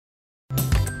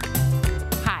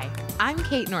I'm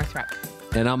Kate Northrup.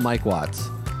 And I'm Mike Watts.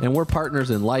 And we're partners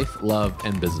in life, love,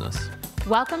 and business.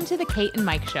 Welcome to the Kate and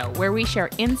Mike Show, where we share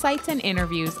insights and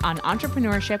interviews on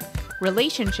entrepreneurship,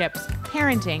 relationships,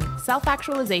 parenting,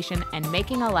 self-actualization, and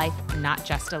making a life, not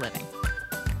just a living.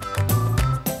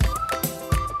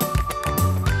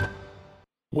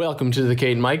 Welcome to the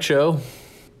Kate and Mike Show.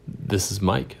 This is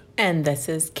Mike. And this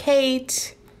is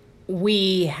Kate.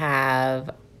 We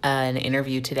have an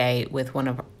interview today with one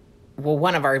of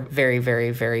our very, very,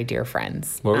 very dear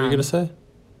friends. What were you going to say?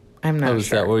 I'm not sure. Is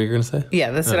that what you were going to say? Yeah,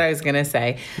 that's what I was going to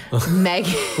say.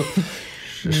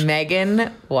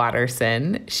 Meggan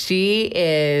Watterson. She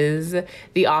is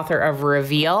the author of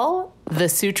Reveal, The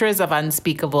Sutras of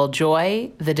Unspeakable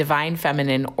Joy, The Divine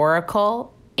Feminine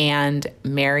Oracle, and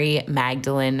Mary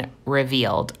Magdalene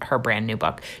Revealed, her brand new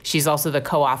book. She's also the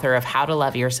co-author of How to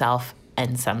Love Yourself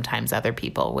and Sometimes Other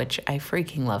People, which I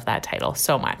freaking love that title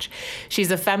so much. She's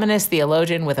a feminist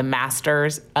theologian with a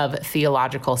master's of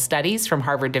theological studies from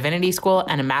Harvard Divinity School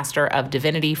and a master of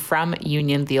divinity from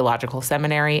Union Theological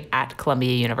Seminary at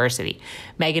Columbia University.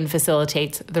 Meggan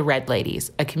facilitates the Red Ladies,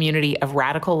 a community of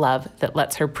radical love that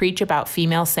lets her preach about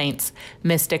female saints,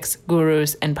 mystics,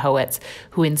 gurus, and poets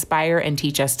who inspire and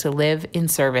teach us to live in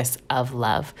service of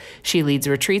love. She leads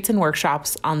retreats and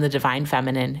workshops on the divine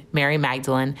feminine, Mary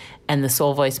Magdalene, and the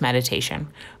Soul Voice meditation.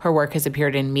 Her work has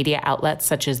appeared in media outlets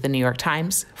such as the New York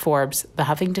Times, Forbes, the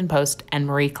Huffington Post, and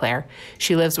Marie Claire.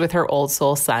 She lives with her old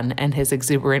soul son and his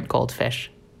exuberant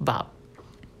goldfish, Bob.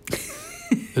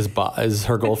 Is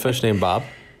her goldfish named Bob?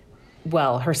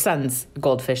 Well, her son's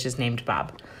goldfish is named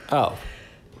Bob. Oh.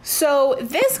 So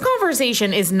this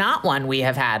conversation is not one we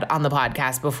have had on the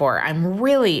podcast before. I'm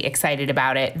really excited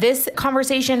about it. This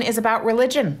conversation is about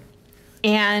religion.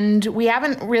 And we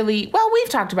haven't really, we've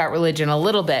talked about religion a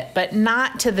little bit, but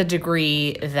not to the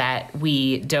degree that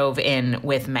we dove in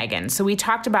with Meggan. So we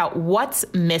talked about what's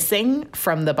missing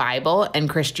from the Bible and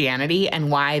Christianity and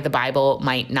why the Bible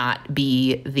might not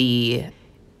be the,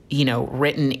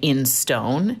 written in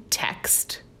stone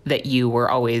text that you were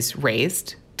always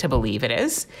raised to believe it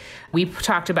is. We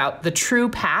talked about the true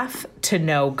path to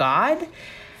know God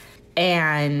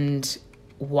and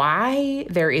why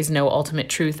there is no ultimate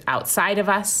truth outside of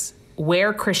us,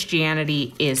 where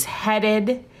Christianity is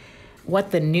headed, what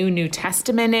the New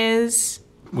Testament is.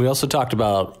 We also talked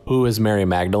about who is Mary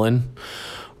Magdalene,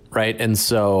 right? And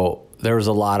so there was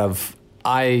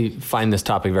I find this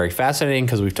topic very fascinating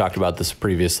because we've talked about this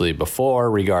previously before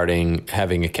regarding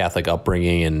having a Catholic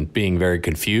upbringing and being very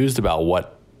confused about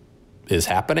what is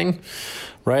happening.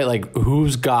 Right? Like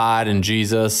who's God and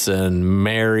Jesus and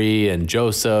Mary and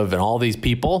Joseph and all these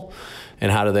people,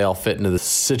 and how do they all fit into the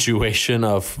situation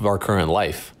of our current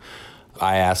life?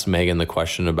 I asked Meggan the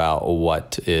question about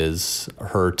what is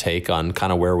her take on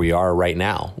kind of where we are right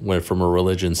now, from a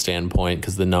religion standpoint,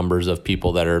 because the numbers of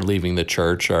people that are leaving the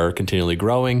church are continually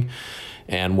growing.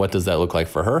 And what does that look like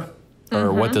for her?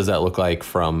 Or what does that look like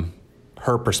from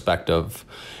her perspective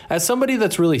as somebody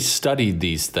that's really studied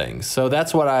these things? So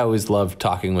that's what I always love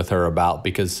talking with her about,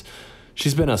 because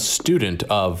she's been a student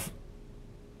of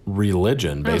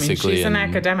religion, basically. She's an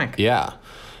academic. Yeah.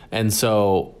 And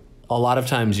so a lot of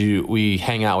times we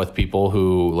hang out with people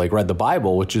who read the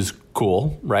Bible, which is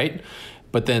cool, right?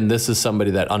 But then this is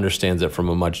somebody that understands it from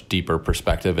a much deeper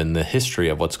perspective in the history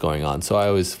of what's going on. So I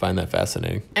always find that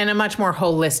fascinating. And a much more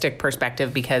holistic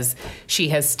perspective, because she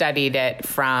has studied it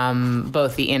from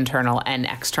both the internal and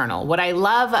external. What I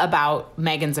love about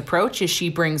Meggan's approach is she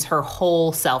brings her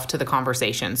whole self to the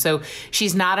conversation. So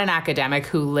she's not an academic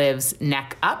who lives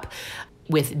neck up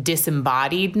with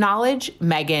disembodied knowledge.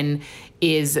 Meggan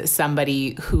is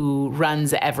somebody who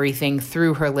runs everything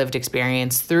through her lived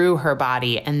experience, through her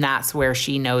body, and that's where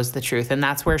she knows the truth. And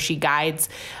that's where she guides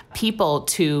people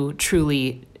to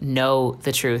truly know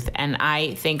the truth. And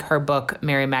I think her book,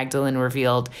 Mary Magdalene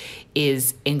Revealed,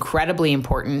 is incredibly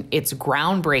important. It's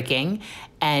groundbreaking,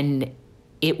 and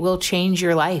it will change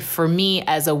your life. For me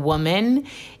as a woman,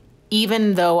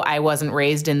 even though I wasn't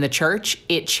raised in the church,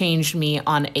 it changed me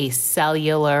on a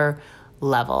cellular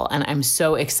level. And I'm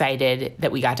so excited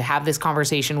that we got to have this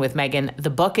conversation with Meggan. The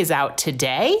book is out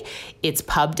today. It's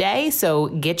pub day. So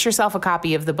get yourself a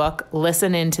copy of the book,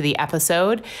 listen into the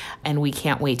episode, and we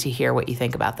can't wait to hear what you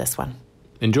think about this one.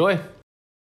 Enjoy.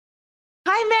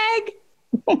 Hi,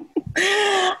 Meg.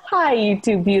 Hi, you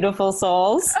two beautiful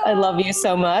souls. I love you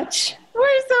so much.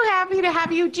 We're so happy to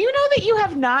have you. Do you know that you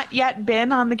have not yet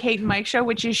been on the Kate and Mike Show,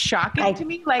 which is shocking to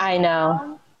me? I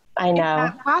know. Is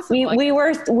that possible? We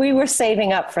were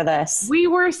saving up for this. We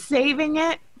were saving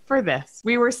it for this.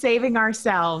 We were saving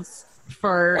ourselves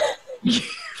for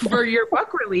for your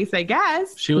book release, I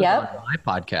guess. She was Yep. on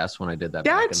my podcast when I did that.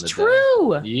 back in That's the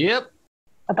true. Day. Yep.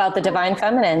 About the divine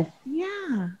feminine.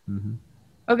 Yeah. Mhm.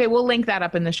 Okay, we'll link that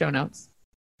up in the show notes.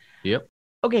 Yep.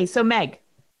 Okay, so Meg,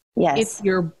 Yes. it's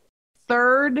your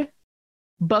third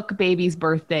book baby's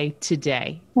birthday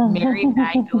today. Mary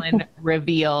Magdalene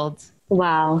revealed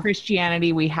Wow.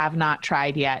 Christianity We Have Not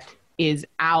Tried Yet is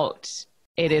out.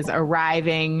 It is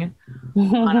arriving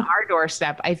on our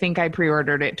doorstep. I think I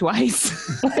pre-ordered it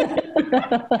twice.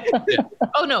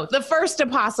 Oh no, the first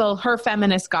apostle, her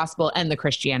feminist gospel, and the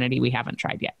Christianity We Haven't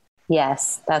Tried Yet.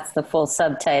 Yes, that's the full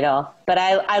subtitle. But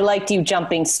I liked you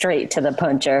jumping straight to the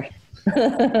puncher.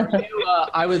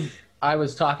 I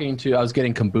was getting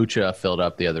kombucha filled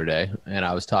up the other day, and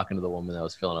I was talking to the woman that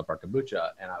was filling up our kombucha,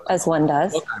 and I was As one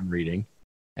does. book I'm reading,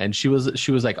 and she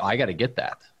was like, oh, I got to get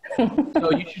that.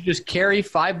 So you should just carry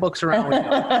 5 books around with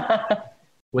you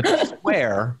with a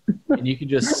square, and you can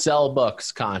just sell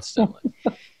books constantly.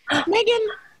 Meggan,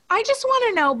 I just want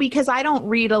to know, because I don't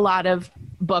read a lot of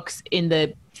books in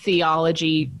the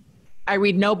theology. I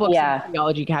read no books in the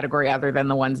theology category other than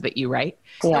the ones that you write.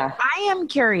 Yeah. So I am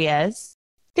curious.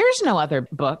 There's no other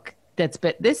book that's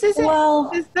been, this is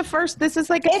the first, this is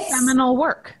like a seminal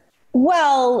work.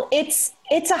 Well, it's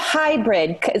a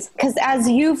hybrid because as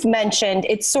you've mentioned,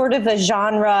 it's sort of a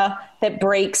genre that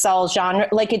breaks all genre.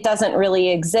 Like it doesn't really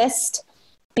exist,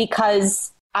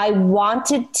 because I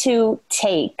wanted to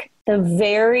take the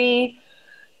very,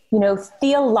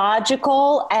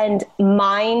 theological and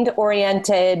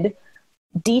mind-oriented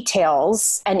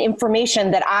details and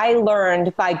information that I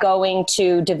learned by going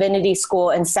to divinity school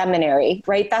and seminary,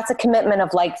 right? That's a commitment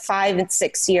of like 5 and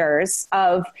 6 years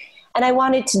and I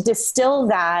wanted to distill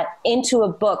that into a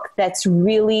book that's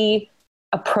really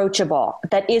approachable,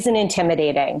 that isn't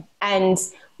intimidating, and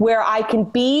where I can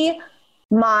be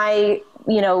my,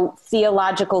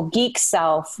 theological geek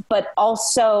self, but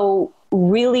also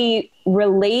really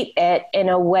relate it in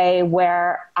a way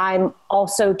where I'm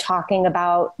also talking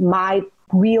about my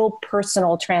real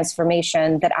personal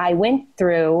transformation that I went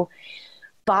through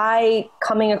by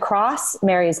coming across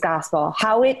Mary's gospel,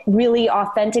 how it really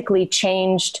authentically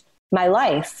changed my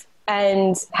life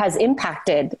and has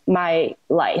impacted my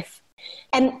life.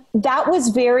 And that was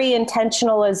very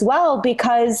intentional as well,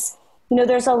 because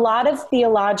there's a lot of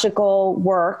theological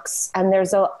works and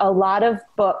there's a lot of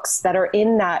books that are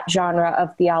in that genre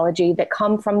of theology that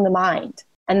come from the mind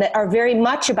and that are very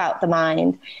much about the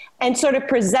mind and sort of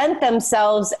present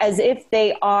themselves as if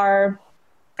they are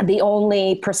the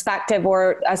only perspective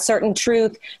or a certain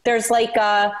truth. There's like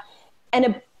a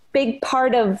big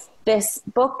part of this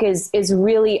book is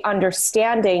really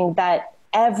understanding that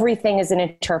everything is an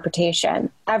interpretation.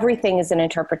 Everything is an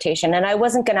interpretation. And I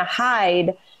wasn't going to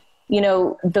hide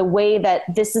the way that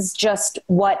this is just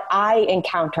what I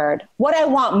encountered. What I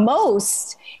want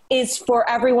most is for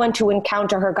everyone to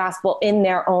encounter her gospel in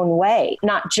their own way,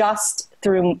 not just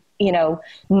through,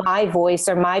 my voice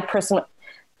or my personal,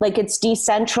 like it's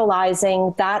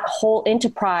decentralizing that whole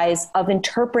enterprise of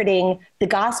interpreting the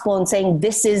gospel and saying,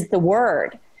 this is the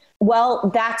word. Well,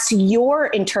 that's your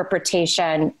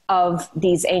interpretation of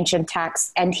these ancient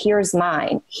texts. And here's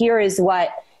mine. Here is what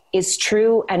is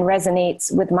true and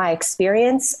resonates with my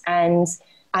experience. And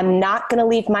I'm not going to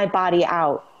leave my body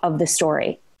out of the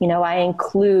story. I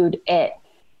include it.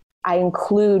 I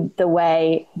include the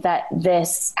way that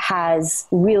this has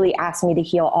really asked me to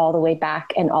heal all the way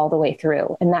back and all the way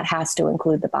through. And that has to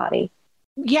include the body.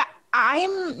 Yeah,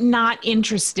 I'm not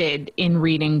interested in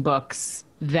reading books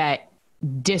that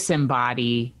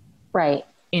disembody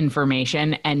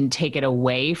information and take it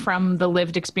away from the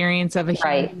lived experience of a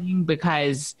human being,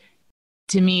 because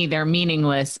to me, they're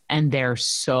meaningless and they're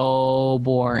so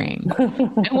boring.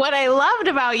 And what I loved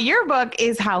about your book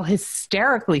is how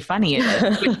hysterically funny it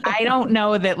is. Which I don't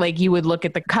know that like you would look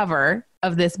at the cover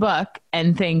of this book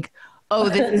and think, oh,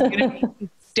 this is going to be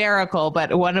hysterical.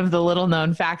 But one of the little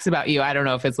known facts about you, I don't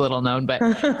know if it's little known, but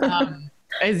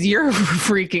is you're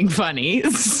freaking funny.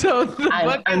 So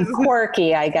I'm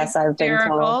quirky, I guess I've been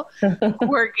told.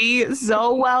 Quirky,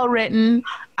 so well written.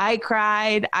 I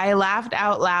cried. I laughed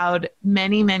out loud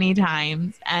many, many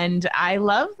times. And I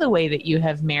love the way that you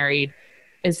have married,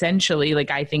 essentially,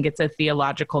 like I think it's a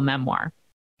theological memoir.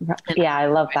 Yeah, I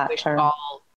love that term.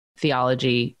 All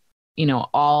theology,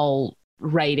 all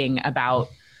writing about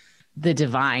the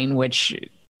divine, which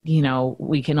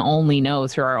we can only know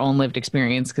through our own lived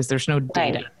experience because there's no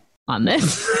data on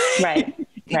this. Right.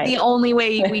 The only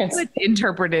way we could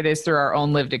interpret it is through our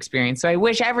own lived experience. So I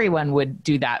wish everyone would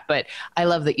do that, but I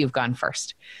love that you've gone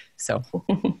first. So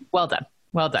well done.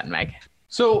 Well done, Meg.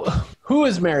 So who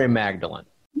is Mary Magdalene?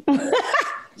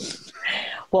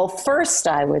 Well, first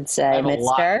I would say, I have a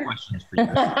lot of Mister. questions for you.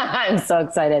 I'm so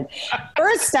excited.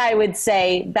 First, I would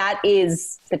say that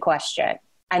is the question.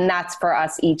 And that's for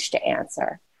us each to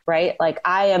answer, right? Like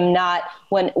I am not,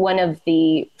 when one of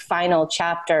the final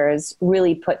chapters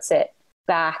really puts it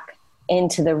back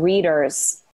into the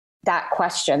readers, that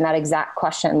question, that exact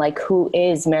question, like who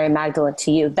is Mary Magdalene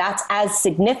to you? That's as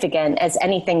significant as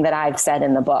anything that I've said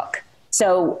in the book.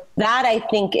 So that I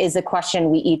think is a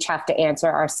question we each have to answer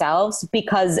ourselves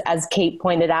because as Kate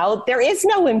pointed out, there is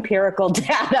no empirical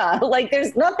data. Like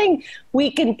there's nothing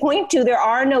we can point to. There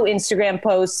are no Instagram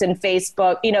posts and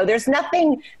Facebook, there's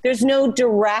nothing, there's no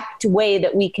direct way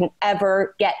that we can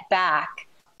ever get back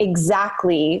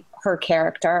exactly her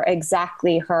character,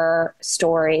 exactly her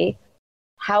story.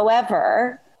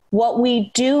 However, what we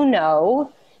do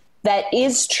know that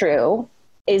is true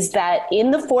is that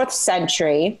in the 4th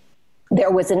century, there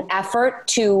was an effort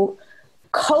to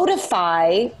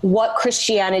codify what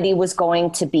Christianity was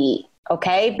going to be,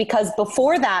 okay? Because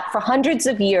before that, for hundreds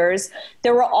of years,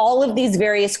 there were all of these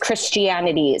various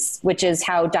Christianities, which is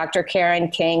how Dr. Karen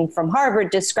King from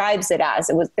Harvard describes it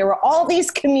as. There were all these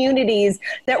communities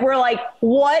that were like,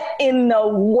 what in the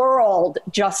world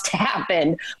just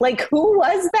happened? Like, who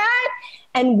was that?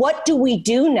 And what do we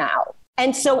do now?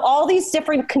 And so all these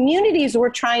different communities were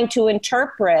trying to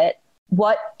interpret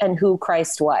what and who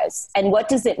Christ was. And what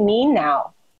does it mean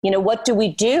now? What do we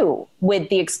do with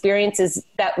the experiences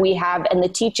that we have and the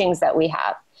teachings that we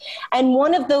have? And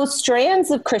one of those strands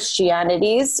of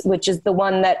Christianities, which is the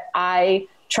one that I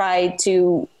try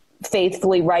to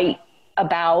faithfully write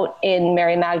about in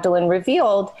Mary Magdalene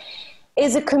Revealed,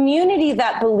 is a community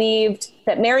that believed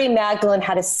that Mary Magdalene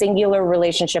had a singular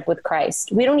relationship with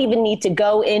Christ. We don't even need to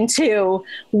go into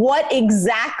what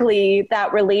exactly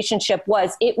that relationship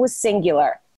was. It was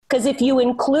singular. Because if you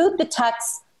include the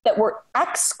texts that were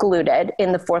excluded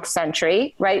in the 4th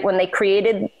century, right, when they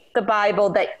created the Bible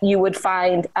that you would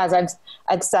find, as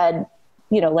I've said,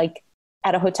 like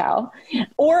at a hotel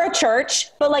or a church,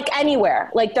 but like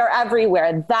anywhere, like they're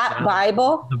everywhere.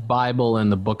 Bible. The Bible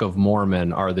and the Book of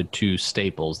Mormon are the two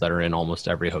staples that are in almost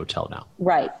every hotel now.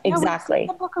 Right, exactly.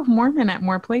 The Book of Mormon at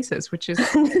more places, which is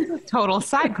a total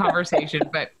side conversation,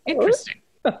 but interesting.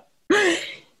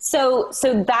 So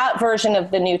that version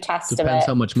of the New Testament. Depends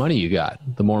how much money you got.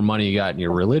 The more money you got in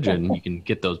your religion, you can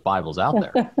get those Bibles out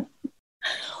there.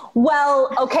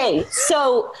 Well, okay.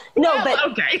 So no,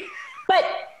 okay. But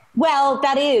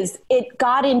it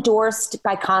got endorsed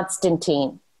by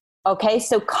Constantine. Okay.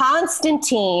 So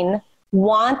Constantine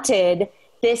wanted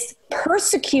this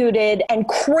persecuted and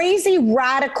crazy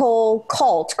radical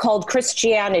cult called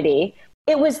Christianity.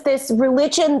 It was this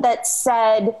religion that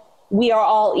said, we are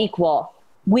all equal.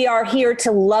 We are here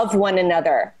to love one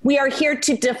another. We are here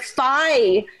to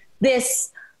defy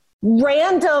this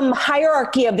random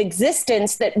hierarchy of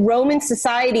existence that Roman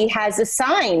society has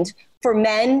assigned for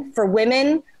men, for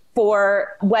women,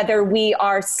 for whether we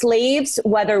are slaves,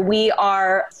 whether we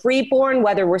are freeborn,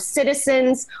 whether we're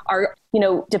citizens, or,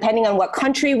 depending on what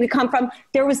country we come from.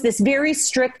 There was this very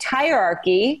strict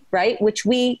hierarchy, right, which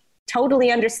we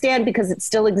totally understand because it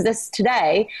still exists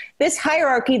today. This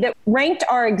hierarchy that ranked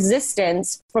our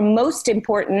existence from most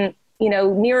important,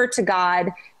 nearer to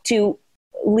God to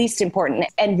least important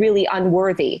and really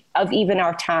unworthy of even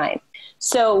our time.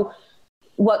 So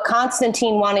what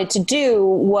Constantine wanted to do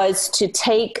was to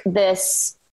take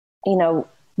this,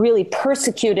 really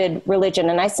persecuted religion.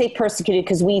 And I say persecuted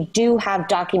because we do have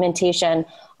documentation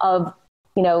of,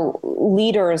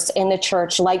 leaders in the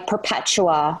church like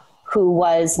Perpetua, who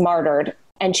was martyred,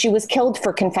 and she was killed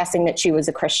for confessing that she was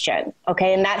a Christian.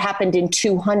 Okay. And that happened in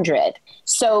 200.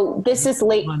 So this is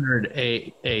late 200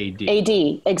 AD.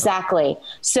 AD. Exactly.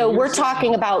 So we're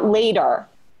talking about later.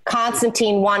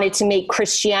 Constantine wanted to make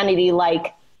Christianity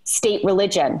like state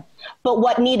religion. But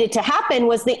what needed to happen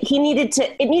was that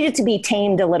it needed to be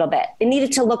tamed a little bit. It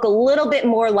needed to look a little bit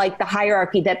more like the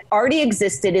hierarchy that already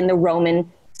existed in the Roman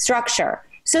structure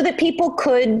so that people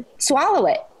could swallow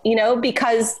it.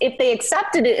 Because if they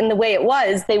accepted it in the way it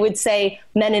was, they would say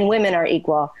men and women are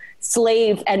equal,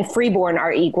 slave and freeborn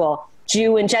are equal,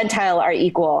 Jew and Gentile are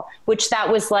equal, which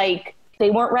that was like,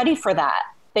 they weren't ready for that.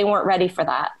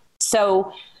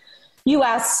 So you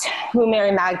asked who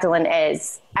Mary Magdalene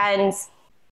is, and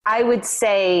I would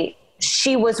say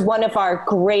she was one of our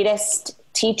greatest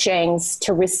teachings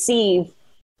to receive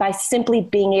by simply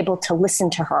being able to listen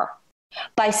to her.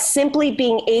 By simply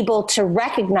being able to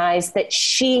recognize that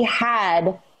she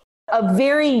had a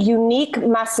very unique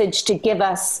message to give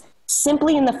us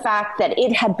simply in the fact that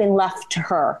it had been left to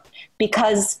her,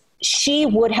 because she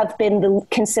would have been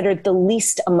considered the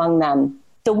least among them,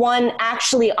 the one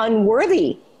actually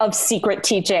unworthy of secret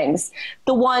teachings,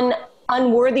 the one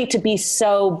unworthy to be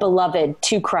so beloved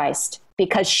to Christ,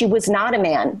 because she was not a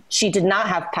man. She did not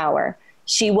have power.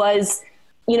 She was,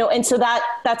 and so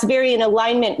that's very in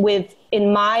alignment with,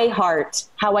 in my heart,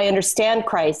 how I understand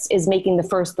Christ is making the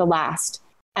first the last,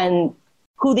 and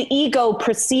who the ego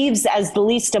perceives as the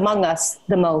least among us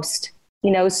the most.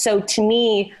 So to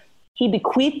me, he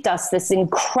bequeathed us this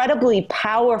incredibly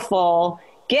powerful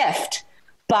gift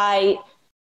by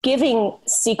giving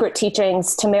secret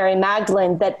teachings to Mary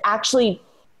Magdalene that actually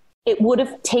it would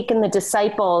have taken the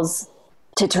disciples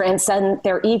to transcend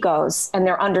their egos and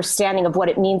their understanding of what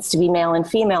it means to be male and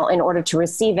female in order to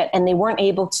receive it. And they weren't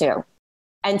able to.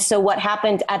 And so what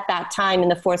happened at that time in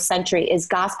the 4th century is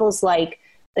gospels like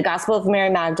the Gospel of Mary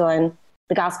Magdalene,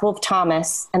 the Gospel of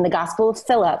Thomas, and the Gospel of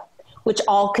Philip, which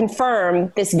all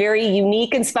confirm this very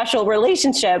unique and special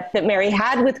relationship that Mary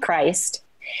had with Christ,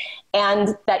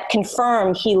 and that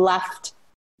confirm he left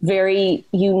very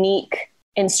unique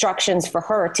instructions for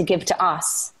her to give to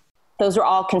us. Those were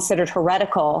all considered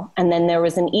heretical. And then there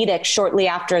was an edict shortly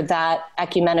after that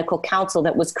ecumenical council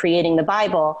that was creating the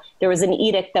Bible. There was an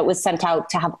edict that was sent out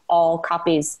to have all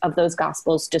copies of those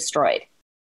gospels destroyed.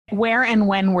 Where and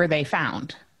when were they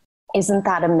found? Isn't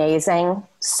that amazing?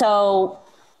 So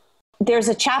there's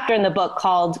a chapter in the book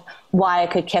called Why I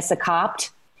Could Kiss a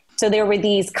Copt. So there were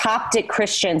these Coptic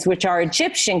Christians, which are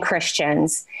Egyptian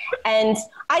Christians. And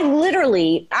I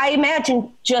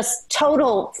imagine just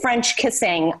total French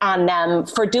kissing on them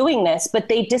for doing this, but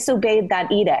they disobeyed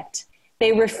that edict.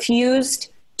 They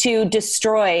refused to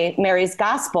destroy Mary's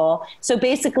gospel. So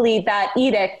basically that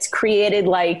edict created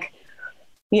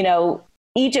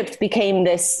Egypt became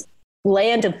this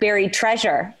land of buried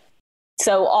treasure.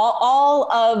 So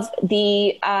all of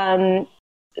the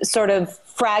sort of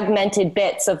fragmented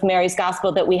bits of Mary's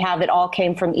gospel that we have, it all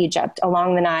came from Egypt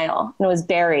along the Nile and it was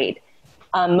buried,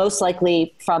 most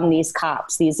likely from these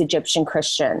Copts, these Egyptian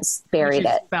Christians buried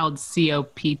it. Spelled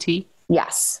C-O-P-T?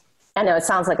 Yes. I know it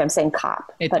sounds like I'm saying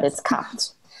cop, but it's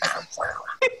Copt.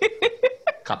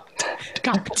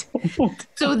 Copt.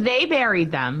 So they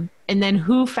buried them, and then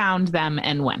who found them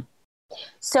and when?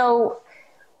 So,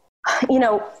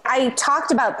 I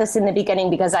talked about this in the beginning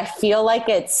because I feel like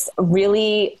it's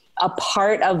really a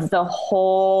part of the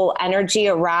whole energy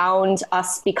around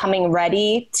us becoming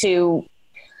ready to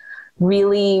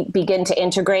really begin to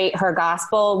integrate her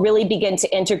gospel, really begin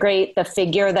to integrate the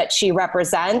figure that she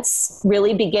represents,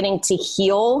 really beginning to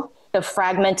heal the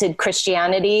fragmented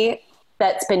Christianity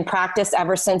that's been practiced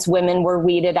ever since women were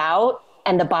weeded out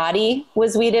and the body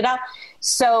was weeded out.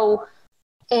 So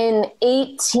in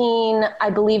I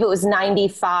believe it was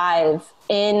 95,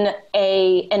 in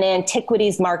an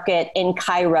antiquities market in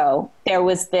Cairo, there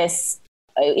was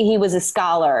he was a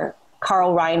scholar,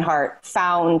 Karl Reinhardt,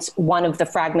 found one of the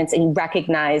fragments and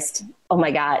recognized, oh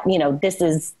my God, this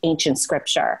is ancient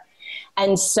scripture.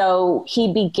 And so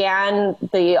he began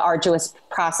the arduous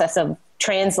process of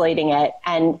translating it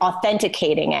and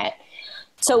authenticating it.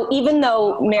 So even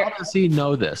though how does he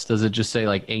know this? Does it just say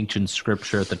ancient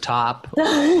scripture at the top?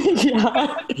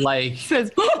 Yeah. It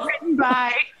says written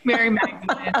by Mary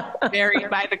Magdalene, buried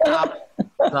by the Cop.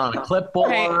 It's on a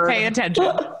clipboard. Pay attention.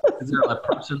 Is there a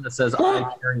person that says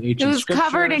I carry ancient It was scriptures?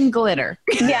 covered in glitter.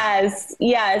 Yes.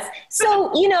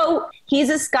 So, he's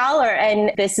a scholar,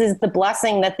 and this is the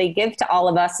blessing that they give to all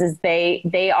of us is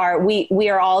we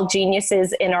are all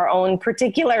geniuses in our own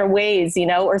particular ways,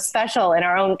 or special in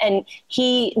our own. And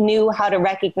he knew how to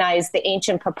recognize the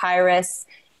ancient papyrus.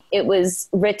 It was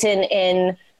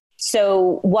written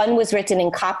one was written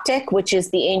in Coptic, which is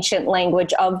the ancient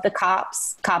language of the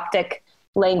Copts, Coptic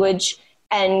language.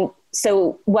 And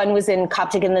so one was in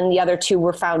Coptic and then the other two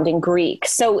were found in Greek.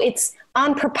 So it's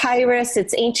on papyrus,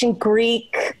 it's ancient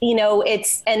Greek,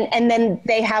 and then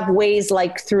they have ways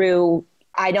through,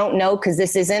 I don't know, because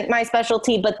this isn't my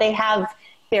specialty, but they have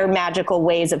their magical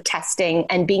ways of testing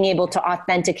and being able to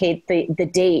authenticate the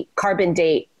date, carbon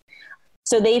date.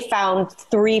 So they found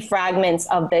 3 fragments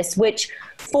of this, which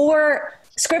for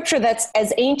scripture that's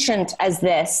as ancient as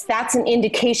this, that's an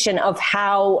indication of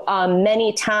how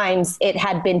many times it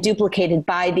had been duplicated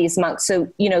by these monks.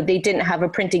 So, they didn't have a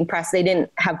printing press. They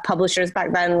didn't have publishers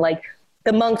back then.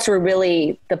 The monks were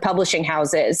really the publishing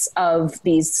houses of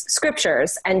these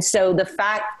scriptures. And so the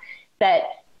fact that,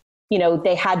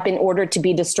 they had been ordered to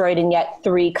be destroyed and yet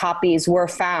 3 copies were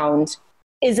found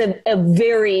is a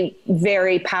very,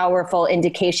 very powerful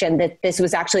indication that this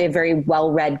was actually a very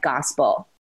well-read gospel.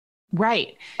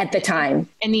 Right. At the time.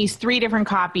 And these 3 different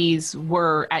copies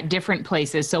were at different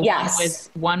places. So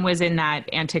yes. one was in that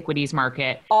antiquities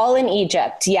market. All in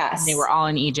Egypt, yes. They were all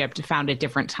in Egypt, found at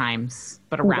different times,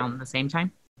 but around the same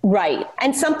time. Right.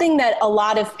 And something that a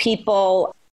lot of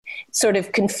people sort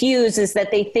of confuse is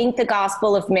that they think the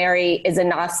Gospel of Mary is a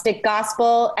Gnostic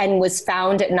gospel and was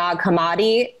found at Nag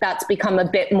Hammadi. That's become a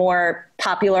bit more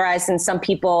popularized, and some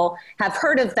people have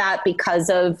heard of that because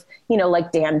of,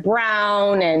 like Dan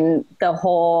Brown and the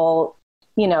whole,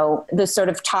 the sort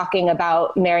of talking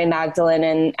about Mary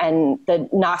Magdalene and the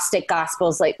Gnostic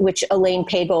gospels, like which Elaine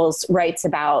Pagels writes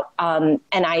about, and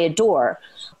I adore.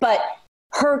 But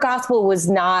her gospel was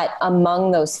not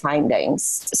among those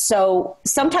findings. So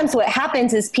sometimes what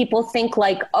happens is people think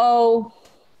like, oh,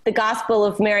 the Gospel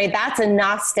of Mary, that's a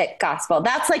Gnostic gospel.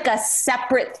 That's like a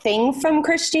separate thing from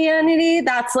Christianity.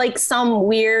 That's like some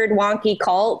weird wonky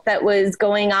cult that was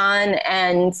going on.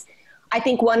 And I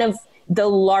think one of the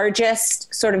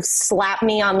largest sort of slap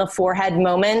me on the forehead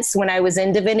moments when I was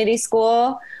in divinity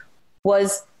school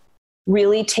was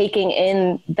really taking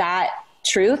in that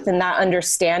truth and that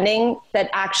understanding that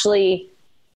actually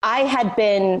I had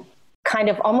been kind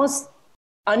of almost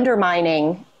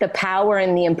undermining the power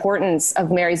and the importance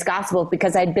of Mary's gospel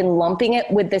because I'd been lumping it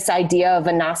with this idea of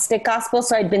a Gnostic gospel.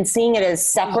 So I'd been seeing it as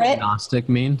separate. What does Gnostic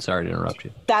mean? Sorry to interrupt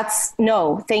you.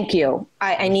 No, thank you.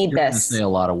 I need You're this. Say a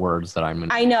lot of words that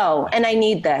I know, and I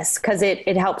need this because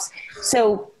it helps.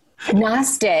 So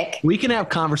Gnostic. We can have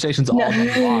conversations all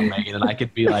day long, Megan, and I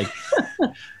could be like,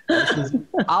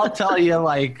 I'll tell you,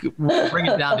 like, we'll bring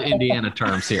it down to Indiana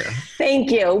terms here.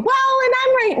 Thank you. Well, and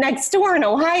I'm right next door in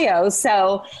Ohio,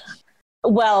 so,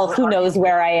 who knows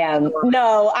where I am?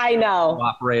 No, I know.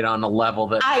 Operate on a level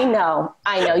that... I know.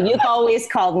 You've always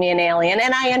called me an alien,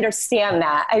 and I understand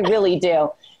that. I really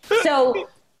do. So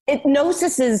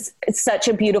gnosis is such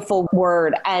a beautiful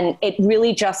word, and it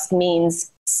really just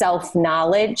means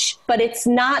self-knowledge, but it's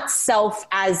not self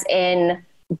as in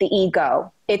the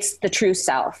ego. It's the true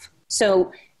self.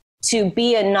 So to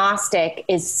be a Gnostic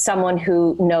is someone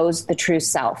who knows the true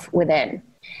self within.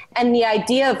 And the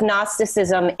idea of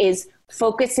Gnosticism is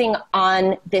focusing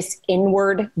on this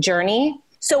inward journey.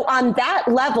 So on that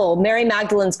level, Mary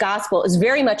Magdalene's gospel is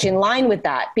very much in line with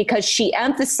that because she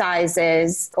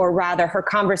emphasizes, or rather her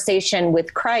conversation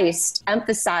with Christ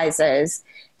emphasizes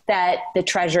that the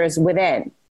treasure is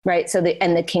within, right? So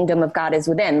the kingdom of God is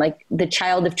within, like the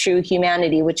child of true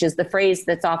humanity, which is the phrase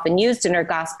that's often used in her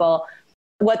gospel.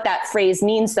 What that phrase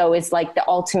means though is like the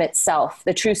ultimate self,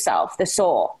 the true self, the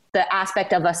soul, the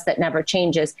aspect of us that never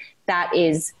changes, that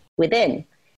is within.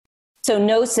 So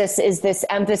gnosis is this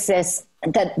emphasis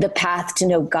that the path to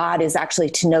know God is actually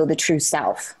to know the true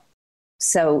self.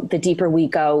 So the deeper we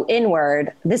go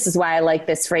inward, this is why I like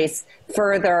this phrase,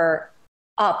 further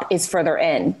up is further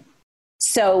in.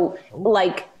 So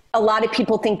like a lot of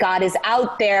people think God is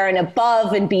out there and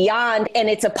above and beyond, and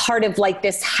it's a part of like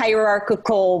this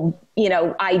hierarchical,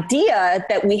 idea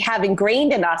that we have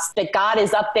ingrained in us that God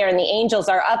is up there and the angels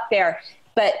are up there.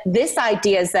 But this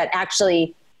idea is that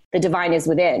actually the divine is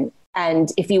within. And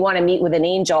if you want to meet with an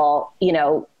angel,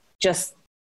 just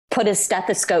put a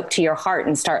stethoscope to your heart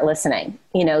and start listening.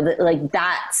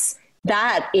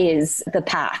 That is the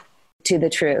path to the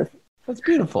truth. That's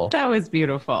beautiful. That was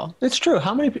beautiful. It's true.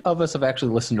 How many of us have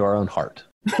actually listened to our own heart?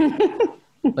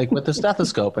 Like with the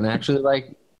stethoscope and actually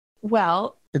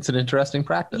well, it's an interesting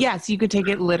practice. Yes, you could take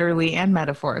it literally and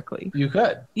metaphorically. You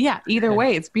could. Yeah, either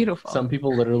way, it's beautiful. Some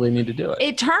people literally need to do it.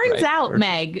 It turns out,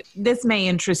 Meg, this may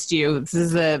interest you. This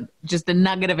is just a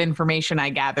nugget of information I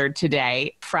gathered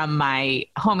today from my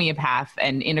homeopath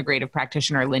and integrative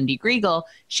practitioner, Lindy Griegel.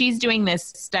 She's doing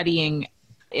this studying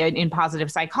in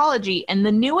positive psychology. And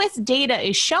the newest data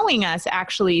is showing us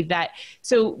actually that,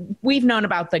 so we've known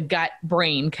about the gut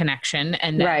brain connection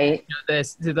and that, right.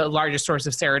 The largest source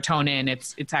of serotonin,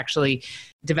 it's actually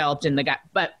developed in the gut,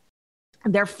 but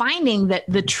they're finding that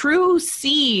the true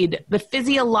seed, the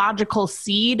physiological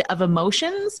seed of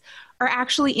emotions are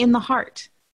actually in the heart.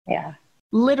 Yeah.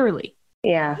 Literally.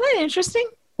 Yeah. Isn't that interesting?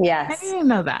 Yes. I didn't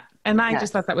know that. And I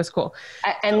just thought that was cool.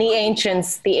 And the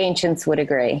ancients would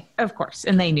agree. Of course.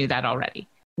 And they knew that already.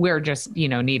 We're just,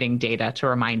 needing data to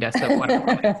remind us of what our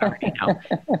bodies already know.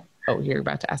 Oh, you're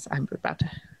about to ask. What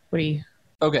do you?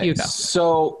 Okay. You go.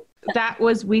 So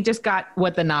we just got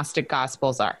what the Gnostic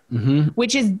Gospels are, mm-hmm.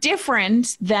 which is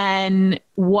different than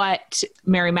what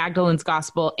Mary Magdalene's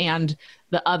Gospel and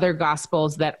the other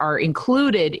Gospels that are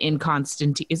included in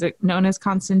Constantine. Is it known as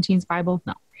Constantine's Bible?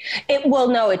 No.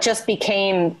 It just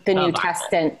became the New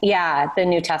Testament. Yeah, the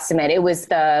New Testament. It was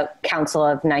the Council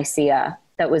of Nicaea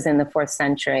that was in the 4th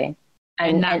century.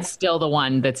 And that's still the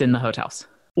one that's in the hotels.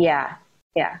 Yeah.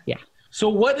 So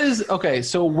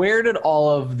where did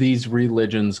all of these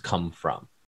religions come from?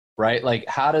 Right? Like,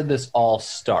 how did this all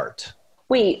start?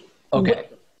 Wait. Okay.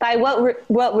 By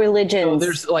what religions? So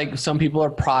there's like some people are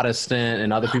Protestant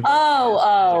and other people.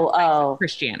 Oh.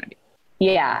 Christianity.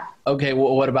 Yeah. Okay.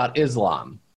 Well, what about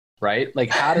Islam? Right? Like,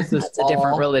 how does this? It's a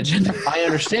different religion. I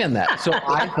understand that. So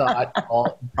I thought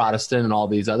all Protestant and all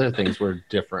these other things were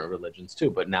different religions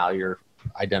too, but now you're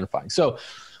identifying. So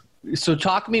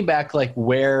talk me back, like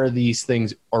where these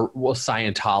things are. Well,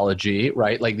 Scientology,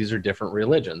 right? Like these are different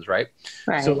religions, right?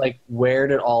 Right. So like, where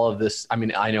did all of this? I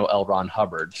mean, I know L. Ron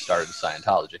Hubbard started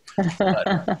Scientology,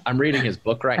 but I'm reading his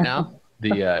book right now,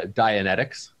 the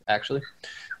Dianetics, actually.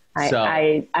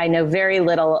 I know very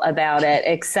little about it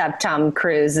except Tom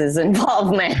Cruise's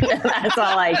involvement. That's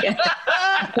all I get.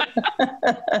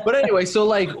 But anyway, so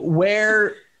like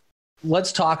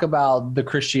let's talk about the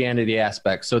Christianity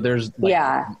aspect. So there's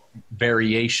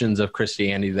variations of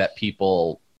Christianity that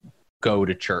people go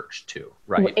to church to,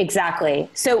 right? Exactly.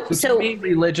 So to me,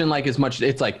 religion, like as much,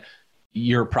 it's like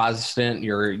you're Protestant,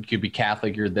 you could be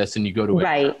Catholic, you're this, and you go to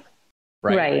it.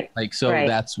 Right. Like, so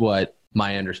that's what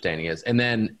my understanding is. And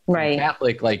then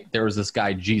Catholic, like there was this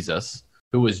guy, Jesus,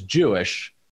 who was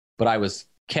Jewish, but I was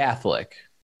Catholic,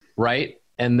 right?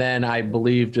 And then I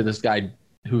believed in this guy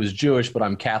who was Jewish, but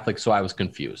I'm Catholic, so I was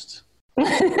confused.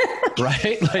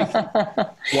 Right? Like,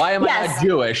 why am I not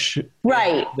Jewish?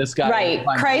 Right. This guy. Right.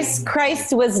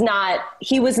 Christ was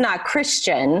not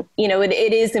Christian. You know, it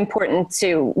is important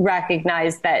to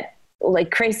recognize that, like,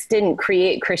 Christ didn't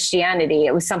create Christianity.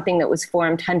 It was something that was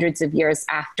formed hundreds of years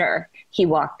after he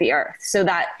walked the earth. So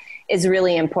that is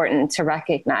really important to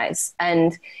recognize.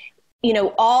 And, you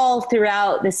know, all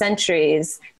throughout the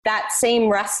centuries, that same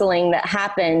wrestling that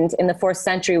happened in the 4th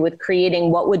century with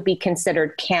creating what would be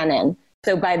considered canon.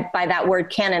 So by that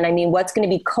word canon, I mean what's going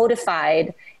to be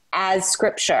codified as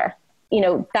scripture. You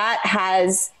know, that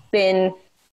has been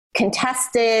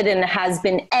contested and has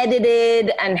been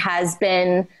edited and has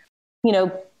been, you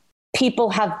know, people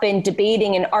have been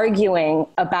debating and arguing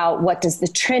about what does the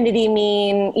Trinity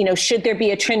mean? You know, should there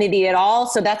be a Trinity at all?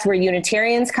 So that's where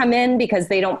Unitarians come in, because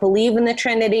they don't believe in the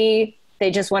Trinity.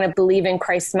 They just want to believe in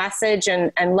Christ's message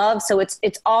and love. So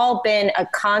it's all been a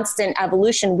constant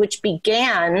evolution, which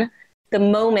began the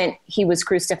moment he was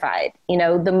crucified. You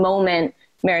know, the moment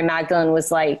Mary Magdalene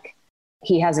was like,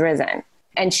 he has risen,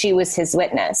 and she was his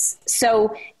witness.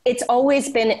 So it's always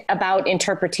been about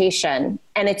interpretation,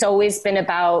 and it's always been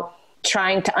about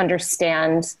trying to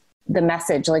understand the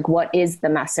message, like what is the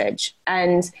message?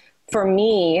 And for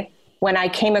me, when I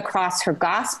came across her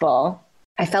gospel,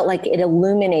 I felt like it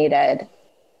illuminated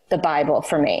the Bible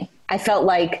for me. I felt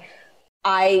like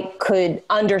I could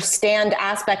understand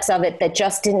aspects of it that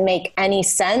just didn't make any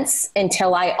sense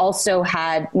until I also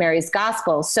had Mary's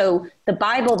gospel. So the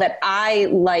Bible that I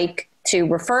like to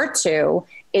refer to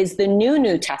is the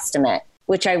New Testament,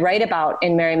 which I write about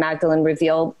in Mary Magdalene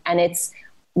Revealed. And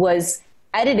was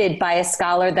edited by a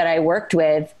scholar that I worked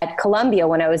with at Columbia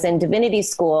when I was in divinity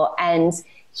school. And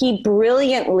he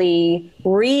brilliantly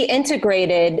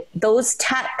reintegrated those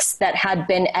texts that had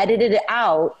been edited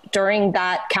out during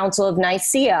that Council of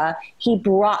Nicaea. He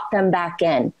brought them back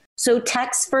in. So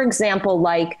texts, for example,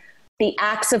 like the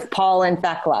Acts of Paul and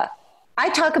Thecla. I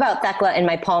talk about Thecla and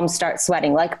my palms start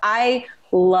sweating. Like, I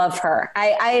love her.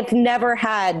 I've never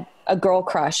had a girl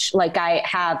crush like I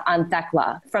have on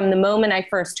Thecla from the moment I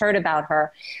first heard about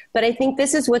her. But I think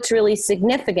this is what's really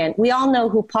significant. We all know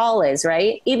who Paul is,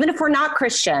 right? Even if we're not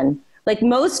Christian, like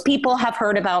most people have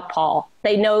heard about Paul.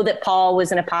 They know that Paul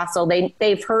was an apostle.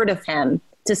 They've heard of him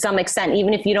to some extent.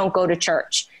 Even if you don't go to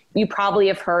church, you probably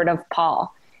have heard of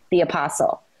Paul, the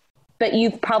apostle. But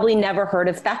you've probably never heard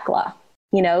of Thecla,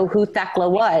 you know, who Thecla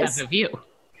was. Because of you.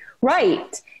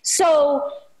 Right.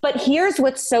 So, but here's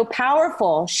what's so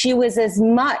powerful. She was as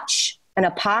much an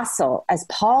apostle as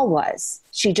Paul was.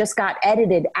 She just got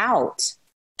edited out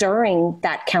during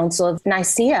that Council of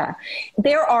Nicaea.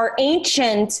 There are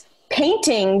ancient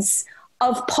paintings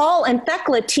of Paul and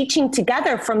Thecla teaching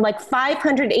together from like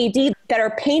 500 AD that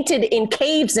are painted in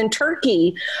caves in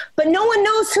Turkey. But no one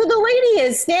knows who the lady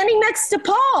is standing next to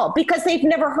Paul because they've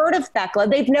never heard of Thecla.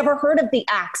 They've never heard of the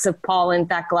Acts of Paul and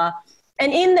Thecla.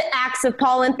 And in the Acts of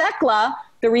Paul and Thecla,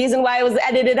 the reason why it was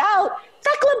edited out,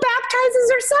 Thecla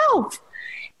baptizes herself.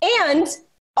 And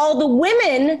all the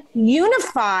women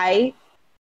unify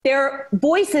their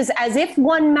voices as if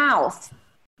one mouth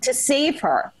to save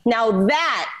her. Now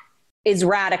that is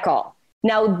radical.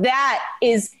 Now that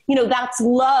is, you know, that's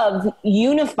love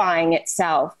unifying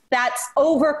itself. That's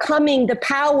overcoming the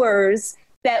powers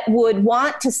that would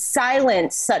want to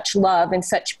silence such love and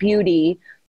such beauty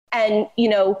and, you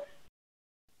know,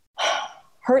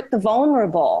 hurt the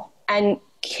vulnerable and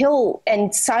kill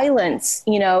and silence,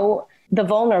 you know, the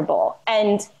vulnerable.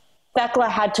 And Thecla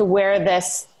had to wear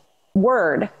this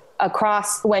word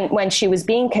across when she was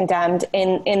being condemned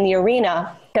in the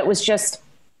arena that was just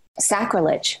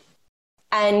sacrilege.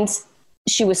 And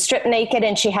she was stripped naked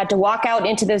and she had to walk out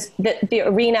into the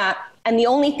arena. And the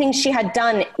only thing she had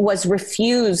done was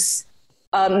refuse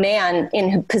a man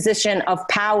in a position of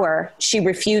power. She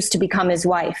refused to become his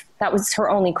wife. That was her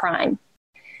only crime.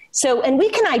 So, and we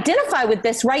can identify with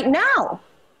this right now.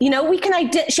 You know, we can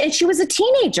and she was a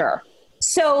teenager.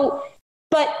 So,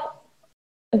 but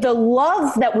the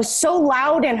love that was so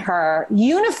loud in her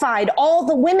unified all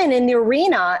the women in the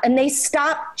arena, and they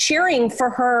stopped cheering for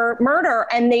her murder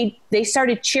and they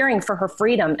started cheering for her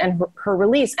freedom and her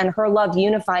release, and her love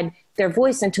unified their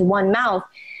voice into one mouth.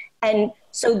 And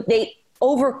so they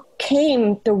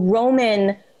overcame the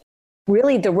Roman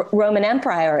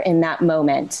Empire in that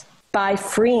moment by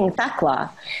freeing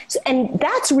Thecla. So, and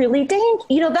that's really dangerous.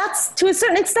 You know, that's, to a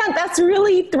certain extent, that's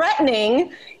really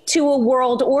threatening to a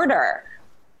world order.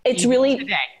 It's even really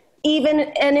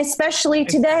today. And especially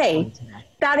today,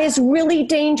 that is really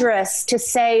dangerous to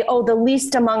say, oh, the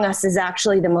least among us is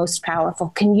actually the most powerful,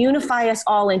 can unify us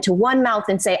all into one mouth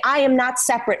and say, I am not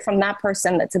separate from that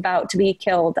person that's about to be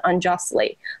killed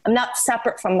unjustly. I'm not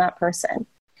separate from that person.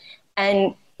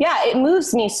 And yeah, it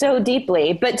moves me so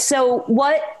deeply. But so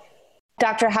what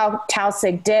Dr.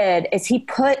 Tausig did is he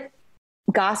put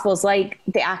Gospels like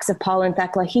the Acts of Paul and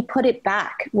Thecla, he put it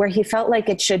back where he felt like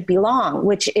it should belong,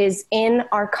 which is in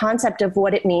our concept of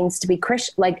what it means to be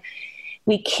Christian. Like,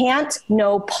 we can't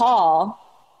know Paul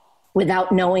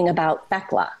without knowing about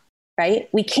Thecla, right?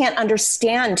 We can't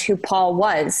understand who Paul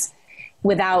was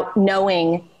without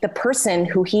knowing the person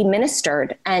who he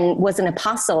ministered and was an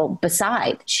apostle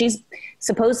beside. She's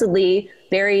supposedly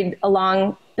buried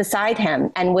along beside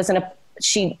him and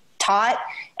she taught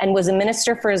and was a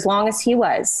minister for as long as he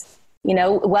was, you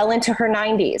know, well into her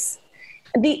 90s.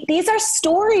 These are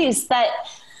stories that,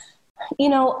 you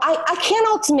know, I can't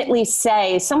ultimately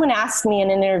say. Someone asked me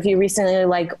in an interview recently,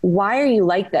 like, why are you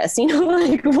like this? You know,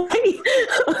 like,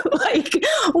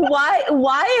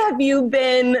 why have you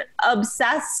been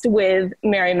obsessed with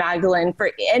Mary Magdalene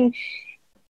and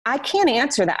I can't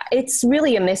answer that. It's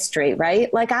really a mystery,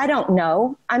 right? Like, I don't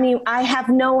know. I mean, I have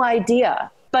no idea,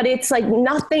 but it's like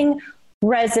nothing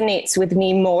resonates with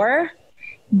me more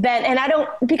than, and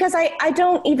because I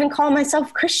don't even call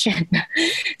myself Christian.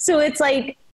 So it's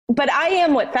like, but I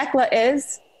am what Thecla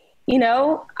is, you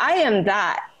know, I am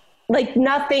that. Like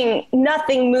nothing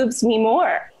moves me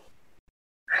more.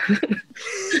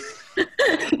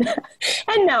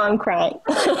 And now I'm crying.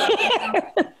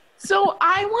 So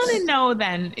I want to know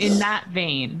then, in that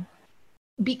vein,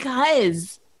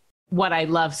 because what I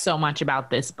love so much about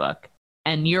this book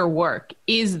and your work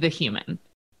is the human,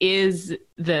 is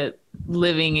the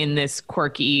living in this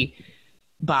quirky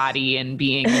body and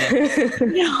being this,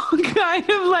 you know, kind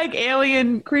of like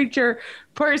alien creature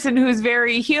person who's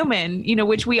very human, you know,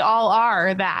 which we all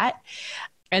are that,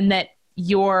 and that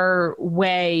your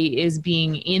way is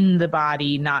being in the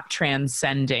body, not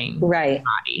transcending the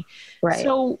body. Right.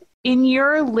 So in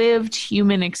your lived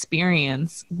human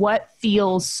experience, what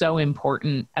feels so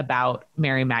important about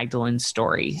Mary Magdalene's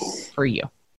story for you?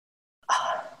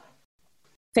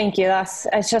 Thank you.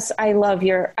 I love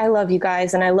you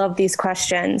guys, and I love these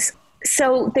questions.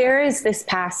 So there is this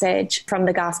passage from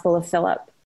the Gospel of Philip,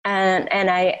 and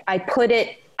I put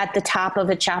it at the top of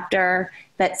a chapter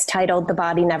that's titled "The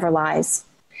Body Never Lies."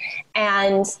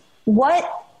 And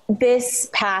what this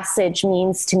passage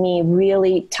means to me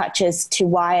really touches to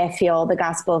why I feel the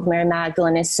Gospel of Mary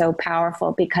Magdalene is so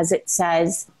powerful, because it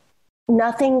says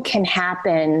nothing can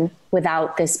happen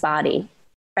without this body,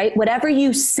 right? Whatever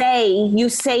you say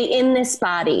in this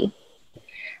body.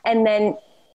 And then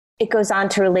it goes on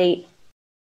to relate,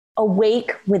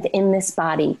 awake within this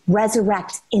body,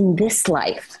 resurrect in this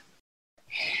life.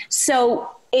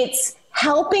 So it's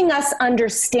helping us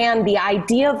understand the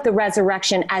idea of the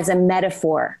resurrection as a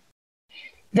metaphor,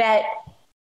 that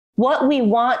what we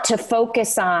want to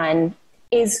focus on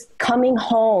is coming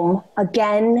home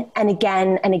again and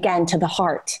again and again to the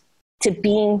heart, to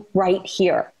being right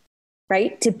here,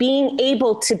 right? To being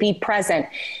able to be present.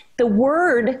 The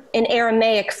word in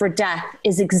Aramaic for death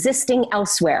is existing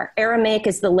elsewhere. Aramaic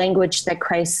is the language that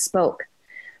Christ spoke.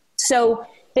 So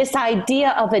this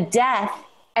idea of a death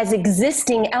as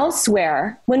existing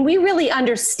elsewhere, when we really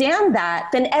understand that,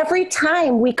 then every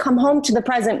time we come home to the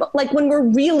present, like when we're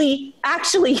really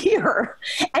actually here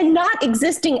and not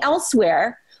existing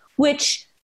elsewhere, which,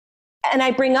 and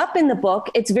I bring up in the book,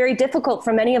 it's very difficult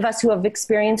for many of us who have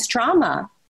experienced trauma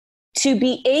to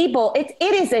be able, it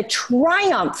is a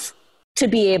triumph to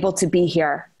be able to be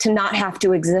here, to not have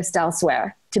to exist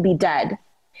elsewhere, to be dead.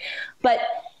 But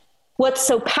what's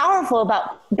so powerful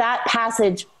about that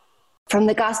passage from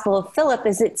the Gospel of Philip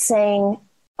is it's saying,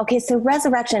 okay, so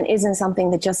resurrection isn't something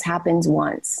that just happens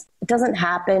once. It doesn't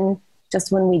happen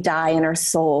just when we die and our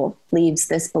soul leaves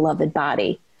this beloved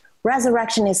body.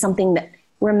 Resurrection is something that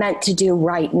we're meant to do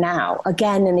right now,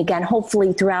 again and again,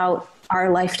 hopefully throughout our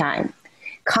lifetime,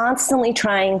 constantly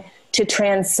trying to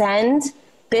transcend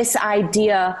this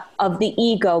idea of the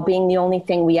ego being the only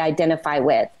thing we identify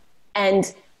with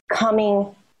and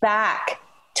coming back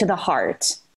to the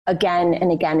heart again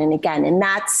and again and again. And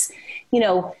that's,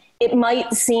 it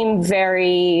might seem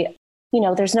very,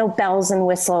 there's no bells and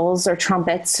whistles or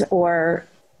trumpets or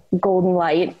golden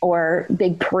light or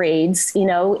big parades.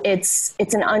 It's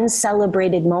an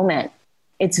uncelebrated moment.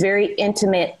 It's very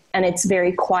intimate and it's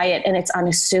very quiet and it's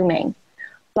unassuming.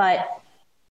 But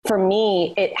for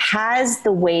me, it has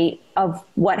the weight of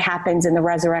what happens in the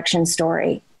resurrection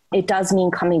story. It does mean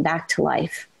coming back to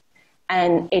life.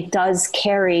 And it does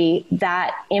carry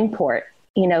that import,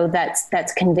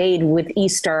 that's conveyed with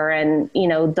Easter and,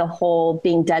 the whole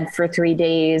being dead for 3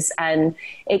 days. And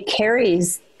it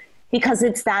carries because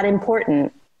it's that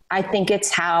important. I think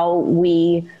it's how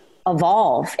we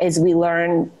evolve as we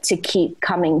learn to keep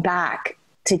coming back,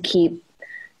 to keep,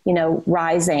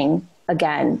 rising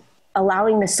again,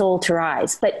 allowing the soul to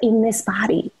rise, but in this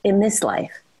body, in this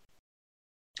life.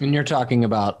 And you're talking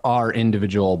about our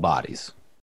individual bodies.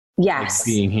 Yes. Like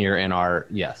being here in our,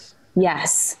 yes.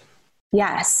 Yes.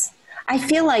 Yes. I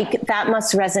feel like that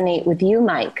must resonate with you,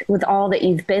 Mike, with all that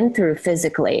you've been through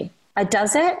physically.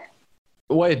 Does it?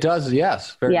 Well, it does,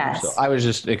 yes. Very yes. much so. I was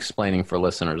just explaining for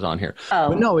listeners on here. Oh,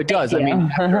 but no, it does. You. I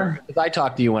mean, because I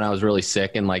talked to you when I was really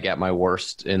sick and like at my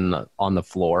worst on the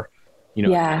floor,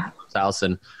 yeah. at my house.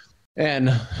 And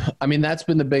I mean, that's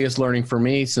been the biggest learning for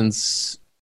me since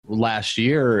last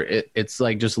year. It's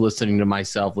like just listening to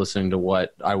myself, listening to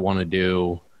what I want to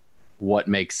do, what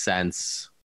makes sense.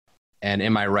 And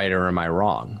am I right or am I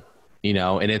wrong?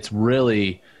 And it's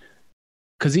really,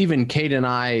 because even Kate and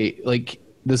I, like,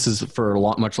 this is for a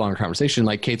much longer conversation.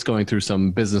 Like Kate's going through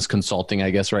some business consulting,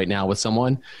 I guess, right now with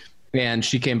someone. And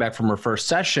she came back from her first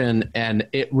session and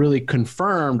it really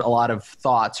confirmed a lot of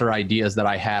thoughts or ideas that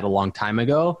I had a long time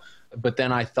ago. But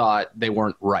then I thought they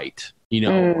weren't right,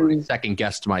 or second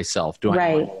guessed myself. Do I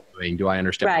know what I'm doing? Do I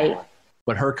understand? Right.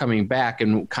 But her coming back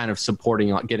and kind of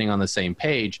supporting, getting on the same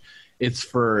page, it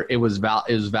was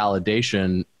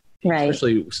validation, right.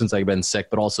 Especially since I've been sick,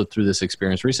 but also through this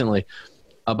experience recently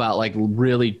about like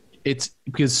really, it's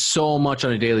because so much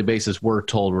on a daily basis, we're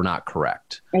told we're not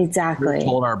correct. Exactly. We're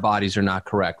told our bodies are not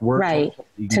correct. We're right.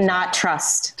 told to not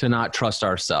trust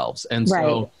ourselves. And right.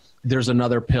 so there's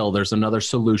another pill, there's another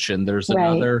solution, there's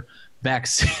another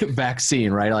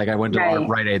vaccine, right? Like I went to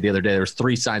Rite Aid the other day, there's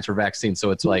 3 signs for vaccine. So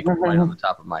it's like right on the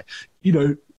top of my,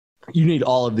 you need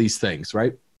all of these things,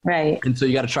 right? Right. And so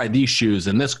you got to try these shoes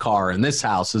and this car and this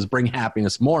house is bring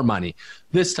happiness, more money,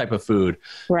 this type of food,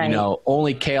 right.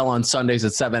 Only kale on Sundays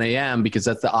at 7 a.m. because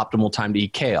that's the optimal time to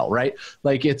eat kale, right?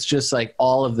 Like, it's just like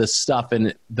all of this stuff.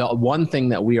 And the one thing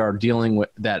that we are dealing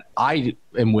with that I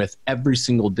am with every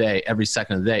single day, every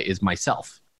second of the day is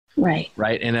myself. Right.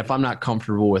 Right. And if I'm not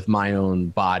comfortable with my own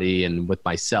body and with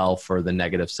myself or the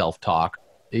negative self-talk,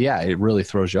 it really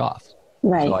throws you off.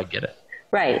 Right. So I get it.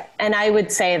 Right. And I would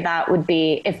say that would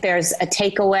be, if there's a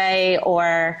takeaway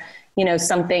or,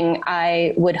 something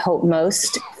I would hope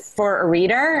most for a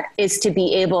reader is to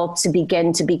be able to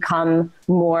begin to become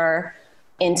more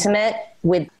intimate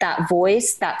with that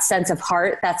voice, that sense of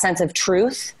heart, that sense of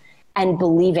truth, and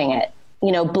believing it,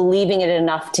 believing it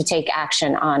enough to take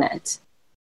action on it.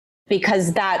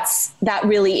 Because that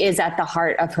really is at the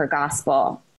heart of her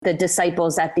gospel. The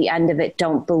disciples at the end of it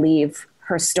don't believe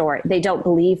her story. They don't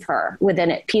believe her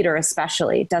within it. Peter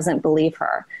especially doesn't believe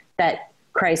her that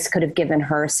Christ could have given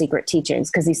her secret teachings,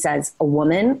 because he says, a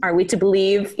woman? Are we to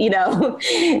believe,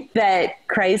 that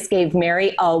Christ gave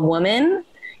Mary, a woman,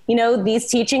 these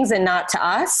teachings and not to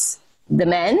us, the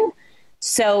men?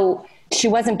 So she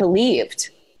wasn't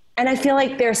believed. And I feel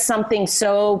like there's something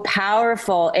so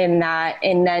powerful in that,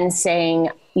 and then saying,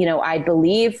 I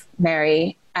believe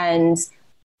Mary, and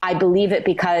I believe it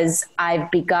because I've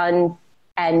begun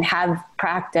and have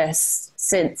practiced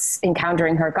since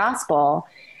encountering her gospel,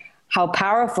 how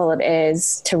powerful it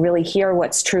is to really hear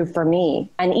what's true for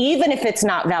me. And even if it's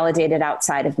not validated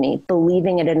outside of me,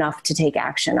 believing it enough to take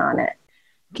action on it.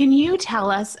 Can you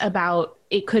tell us about,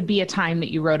 it could be a time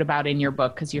that you wrote about in your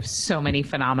book, because you have so many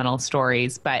phenomenal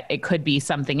stories, but it could be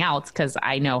something else, because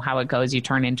I know how it goes. You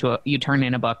turn in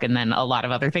a book and then a lot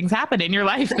of other things happen in your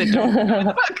life that don't go in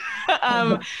the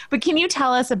book. But can you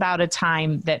tell us about a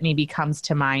time that maybe comes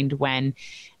to mind when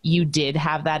you did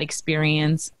have that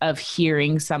experience of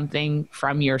hearing something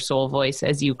from your soul voice,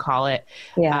 as you call it,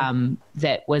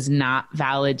 that was not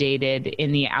validated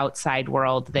in the outside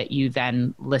world, that you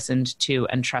then listened to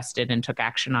and trusted and took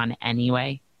action on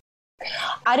anyway?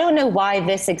 I don't know why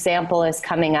this example is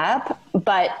coming up,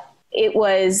 but it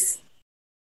was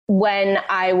when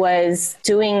I was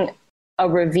doing a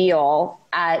reveal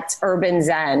at Urban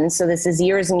Zen. So this is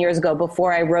years and years ago,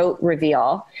 before I wrote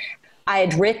Reveal. I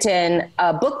had written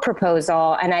a book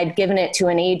proposal and I'd given it to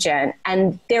an agent,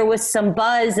 and there was some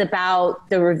buzz about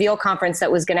the Reveal conference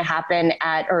that was going to happen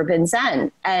at Urban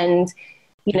Zen. And,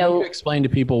 you know, can you explain to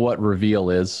people what Reveal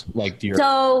is? Like, basically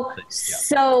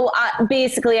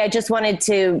I just wanted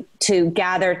to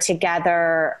gather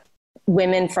together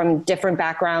women from different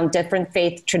backgrounds, different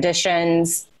faith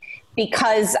traditions,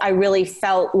 because I really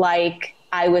felt like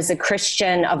I was a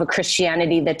Christian of a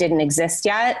Christianity that didn't exist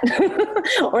yet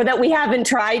or that we haven't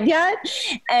tried yet.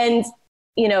 And,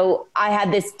 you know, I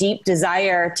had this deep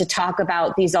desire to talk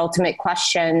about these ultimate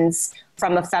questions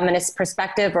from a feminist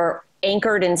perspective, or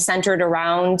anchored and centered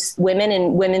around women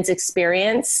and women's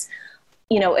experience,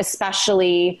 you know,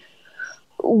 especially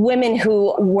women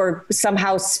who were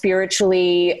somehow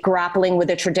spiritually grappling with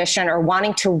a tradition or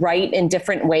wanting to write in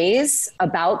different ways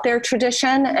about their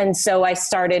tradition. And so I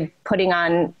started putting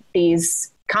on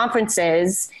these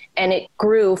conferences, and it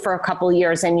grew for a couple of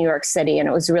years in New York City, and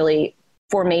it was really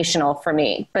formational for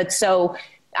me. But so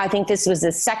I think this was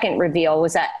the second reveal,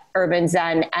 was at Urban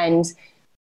Zen, and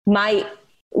my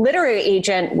literary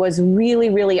agent was really,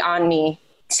 really on me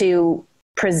to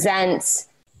present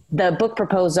the book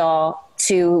proposal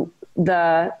to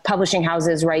the publishing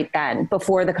houses right then,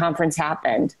 before the conference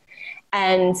happened.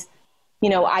 And, you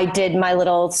know, I did my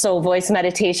little soul voice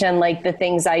meditation, like the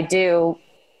things I do.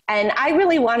 And I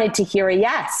really wanted to hear a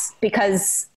yes,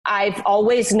 because I've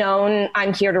always known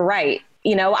I'm here to write.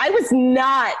 You know,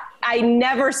 I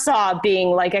never saw being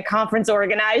like a conference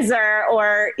organizer,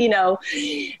 or, you know,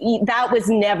 that was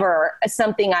never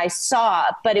something I saw,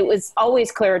 but it was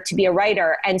always clear to be a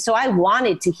writer. And so I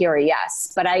wanted to hear a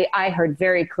yes, but I heard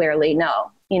very clearly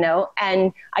no, you know,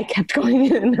 and I kept going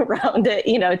in and around it,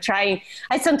 you know, I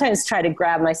sometimes try to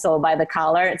grab my soul by the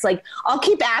collar. It's like, I'll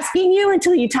keep asking you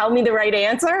until you tell me the right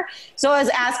answer. So I was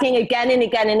asking again and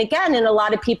again and again. And a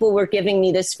lot of people were giving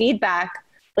me this feedback.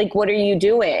 Like, what are you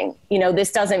doing? You know, this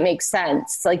doesn't make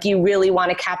sense. Like, you really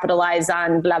want to capitalize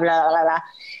on blah, blah, blah, blah.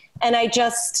 And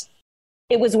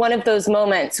it was one of those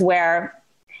moments where,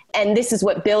 and this is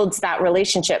what builds that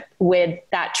relationship with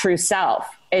that true self,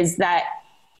 is that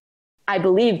I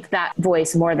believed that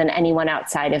voice more than anyone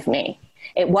outside of me.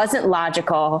 It wasn't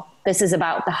logical. This is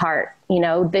about the heart. You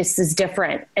know, this is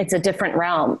different. It's a different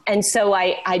realm. And so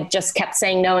I just kept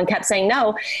saying no and kept saying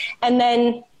no. And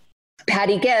then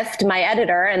Patty Gift, my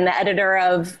editor, and the editor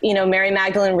of, you know, Mary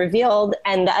Magdalene Revealed,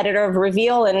 and the editor of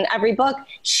Reveal and every book,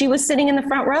 she was sitting in the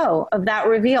front row of that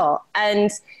reveal. And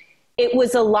it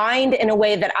was aligned in a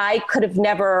way that I could have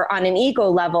never, on an ego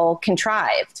level,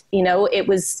 contrived. You know, it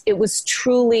was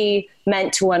truly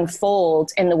meant to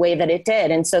unfold in the way that it did.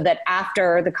 And so that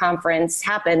after the conference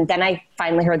happened, then I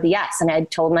finally heard the yes, and I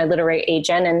told my literary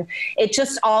agent, and it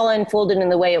just all unfolded in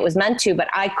the way it was meant to, but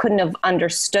I couldn't have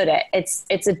understood it. It's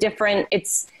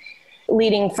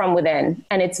leading from within,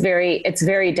 and it's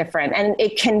very different. And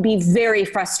it can be very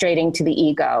frustrating to the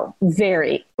ego.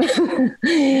 Very.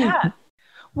 Yeah.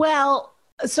 Well,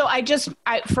 so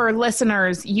for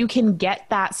listeners, you can get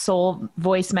that soul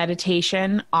voice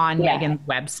meditation on Meggan's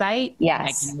website,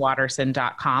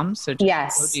 MegganWatterson.com. So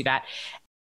just go do that.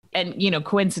 And, you know,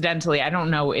 coincidentally, I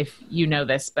don't know if you know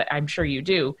this, but I'm sure you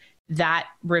do, that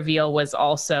reveal was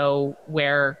also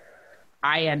where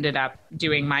I ended up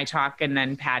doing my talk, and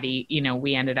then Patty, you know,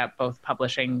 we ended up both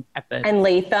publishing at the... And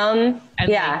Latham.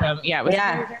 Latham. Yeah, it was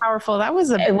very powerful. It was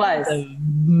a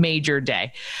major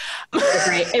day.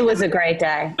 It was a great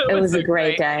day. It was a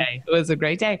great day. It was a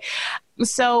great day.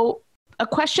 So a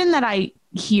question that I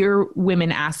hear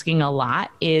women asking a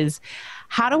lot is,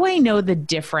 how do I know the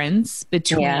difference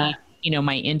between, you know,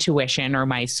 my intuition or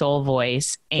my soul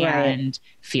voice and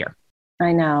fear?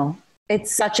 I know.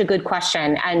 It's such a good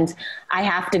question. And I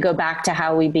have to go back to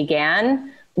how we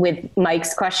began with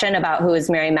Mike's question about who is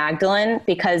Mary Magdalene,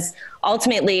 because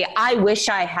ultimately I wish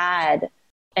I had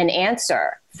an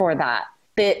answer for that.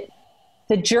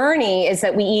 The journey is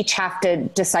that we each have to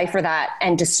decipher that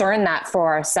and discern that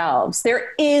for ourselves.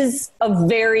 There is a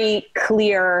very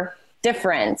clear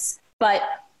difference, but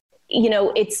you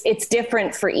know, it's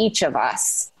different for each of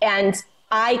us. And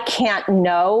I can't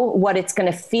know what it's going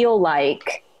to feel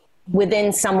like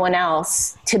within someone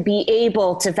else to be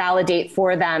able to validate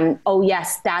for them, oh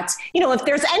yes, that's, if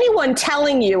there's anyone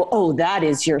telling you, oh, that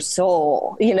is your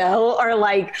soul, or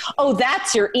like, oh,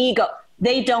 that's your ego,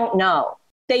 they don't know.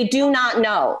 They do not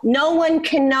know. No one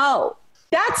can know.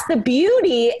 That's the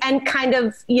beauty and kind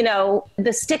of,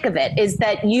 the stick of it is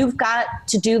that you've got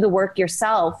to do the work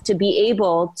yourself to be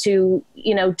able to,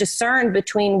 discern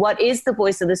between what is the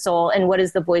voice of the soul and what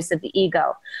is the voice of the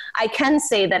ego. I can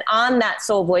say that on that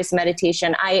soul voice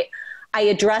meditation, I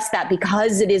address that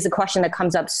because it is a question that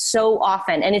comes up so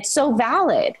often and it's so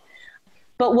valid.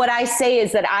 But what I say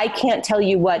is that I can't tell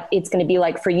you what it's going to be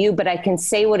like for you, but I can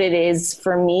say what it is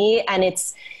for me. And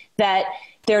it's that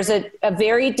there's a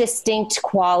very distinct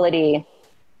quality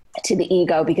to the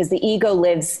ego because the ego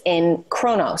lives in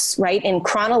chronos, right? In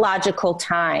chronological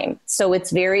time. So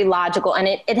it's very logical and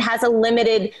it has a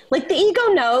limited, like the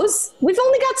ego knows we've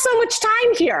only got so much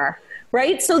time here,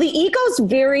 right? So the ego's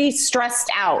very stressed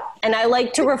out. And I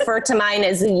like to refer to mine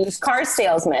as a used car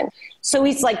salesman. So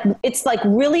it's like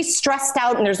really stressed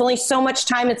out and there's only so much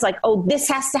time. It's like, oh, this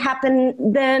has to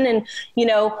happen then. And,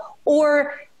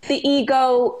 or the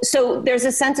ego. So there's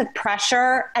a sense of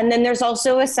pressure. And then there's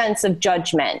also a sense of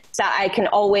judgment that I can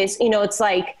always, it's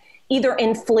like either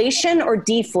inflation or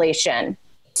deflation.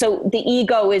 So the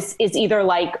ego is either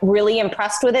like really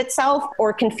impressed with itself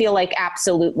or can feel like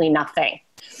absolutely nothing.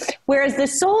 Whereas the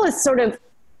soul is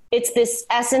it's this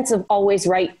essence of always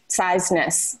right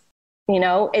sizeness.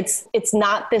 It's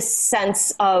not this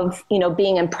sense of,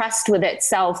 being impressed with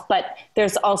itself, but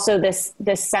there's also this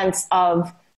sense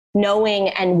of knowing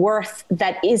and worth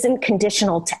that isn't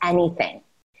conditional to anything.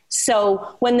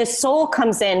 So when the soul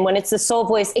comes in, when it's the soul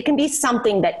voice, it can be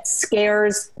something that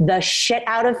scares the shit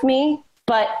out of me,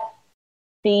 but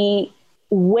the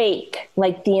wake,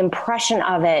 like the impression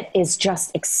of it is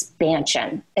just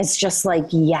expansion. It's just like,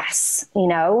 yes,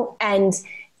 and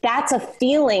that's a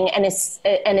feeling and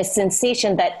a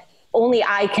sensation that only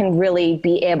I can really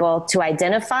be able to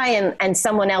identify and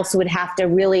someone else would have to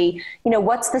really,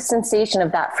 what's the sensation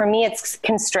of that? For me, it's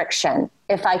constriction.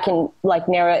 If I can like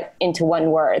narrow it into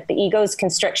one word, the ego's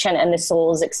constriction and the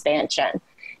soul's expansion.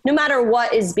 No matter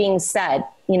what is being said,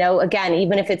 again,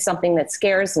 even if it's something that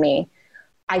scares me,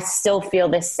 I still feel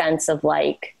this sense of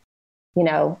like,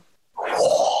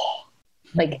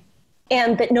 like,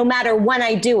 and that no matter when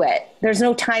I do it, there's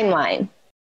no timeline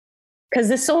because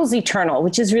the soul's eternal,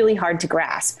 which is really hard to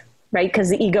grasp, right? Because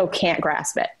the ego can't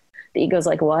grasp it. The ego's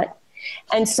like, what?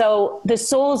 And so the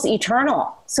soul's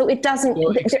eternal. So it doesn't...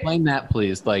 Well, explain that,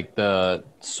 please. Like the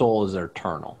soul is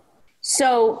eternal.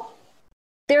 So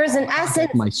there is an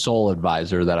essence... My soul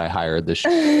advisor that I hired this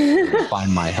help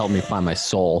me find my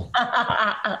soul.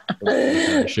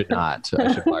 I should not.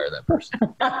 I should fire that person.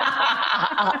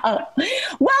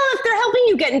 Well, if they're helping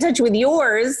you get in touch with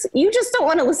yours, you just don't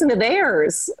want to listen to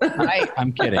theirs.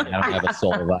 I'm kidding. I don't have a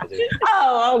soul advisor.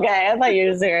 Oh, okay. I thought you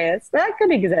were serious. That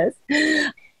could exist.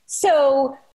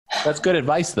 So that's good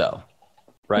advice, though,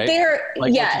 right?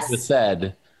 Like yes. what you just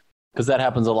said, because that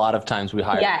happens a lot of times. We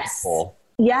hire people.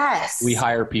 Yes. We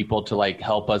hire people to like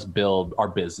help us build our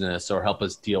business or help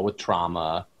us deal with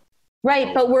trauma.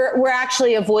 Right. But we're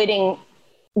actually avoiding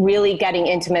really getting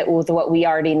intimate with what we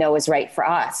already know is right for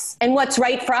us. And what's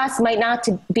right for us might not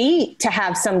be to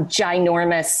have some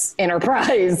ginormous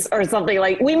enterprise or something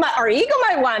like our ego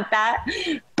might want that,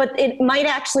 but it might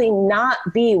actually not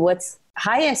be what's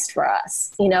highest for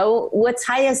us. What's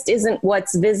highest isn't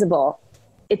what's visible.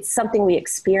 It's something we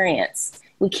experience.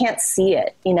 We can't see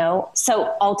it,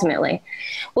 So ultimately,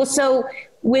 so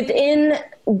within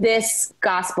this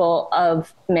Gospel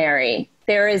of Mary,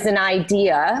 there is an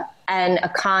idea and a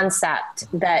concept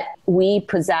that we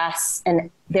possess, and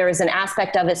there is an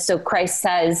aspect of it. So Christ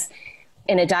says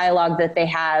in a dialogue that they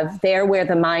have, there where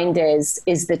the mind is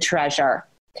the treasure.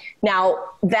 Now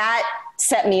that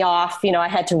set me off. I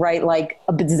had to write like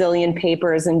a bazillion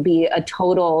papers and be a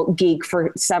total geek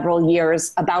for several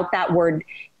years about that word.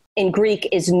 In Greek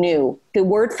is nous. The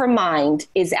word for mind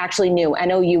is actually nous,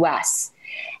 N-O-U-S.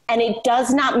 And it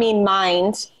does not mean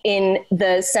mind in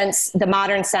the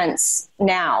modern sense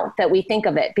now that we think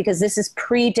of it, because this is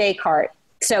pre-Descartes.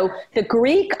 So the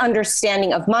Greek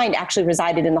understanding of mind actually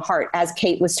resided in the heart, as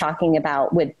Kate was talking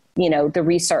about with, the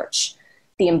research,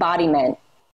 the embodiment,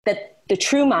 that the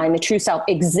true mind, the true self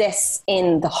exists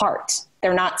in the heart.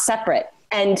 They're not separate.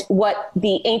 And what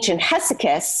the ancient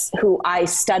hesychists, who I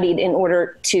studied in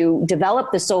order to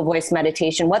develop the soul voice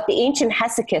meditation, what the ancient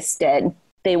hesychists did,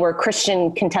 they were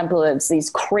Christian contemplatives, these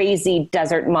crazy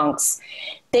desert monks.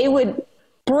 They would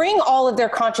bring all of their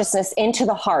consciousness into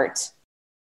the heart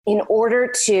in order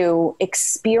to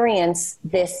experience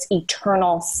this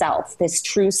eternal self, this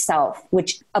true self,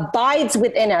 which abides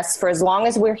within us for as long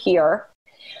as we're here.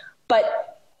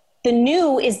 But the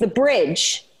new is the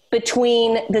bridge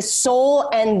between the soul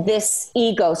and this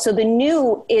ego. So the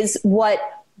new is what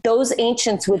those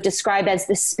ancients would describe as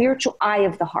the spiritual eye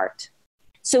of the heart.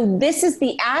 So this is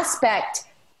the aspect,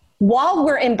 while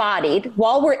we're embodied,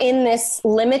 while we're in this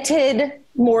limited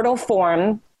mortal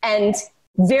form, and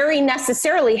very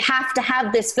necessarily have to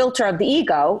have this filter of the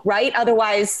ego, right?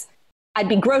 Otherwise, I'd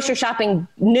be grocery shopping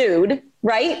nude,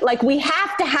 right? Like, we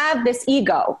have to have this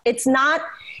ego. It's not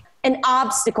an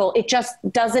obstacle. It just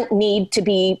doesn't need to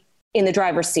be in the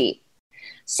driver's seat.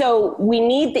 So we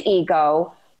need the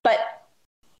ego, but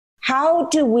how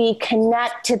do we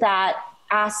connect to that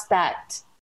aspect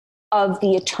of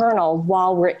the eternal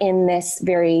while we're in this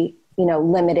very,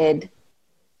 limited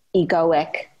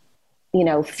egoic,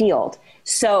 field?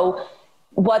 So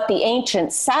what the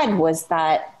ancients said was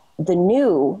that the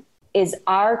new is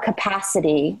our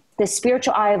capacity, the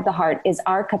spiritual eye of the heart is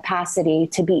our capacity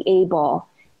to be able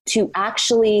to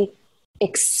actually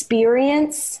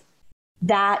experience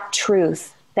that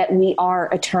truth that we are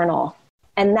eternal.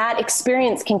 And that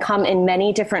experience can come in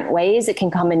many different ways. It can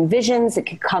come in visions. It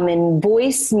can come in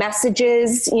voice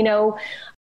messages.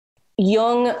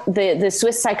 Jung, the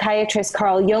Swiss psychiatrist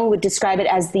Carl Jung, would describe it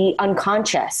as the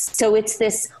unconscious. So it's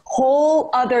this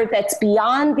whole other that's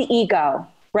beyond the ego,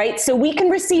 right? So we can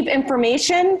receive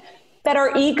information that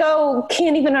our ego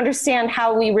can't even understand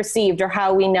how we received or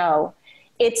how we know.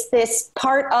 It's this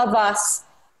part of us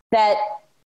that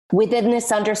within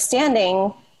this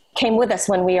understanding came with us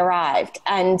when we arrived,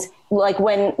 and like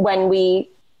when we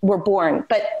were born,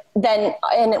 but then,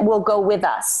 and it will go with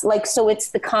us. Like, so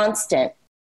it's the constant.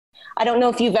 I don't know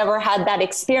if you've ever had that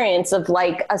experience of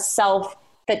like a self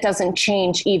that doesn't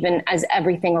change even as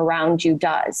everything around you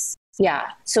does. Yeah.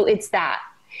 So it's that.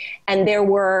 And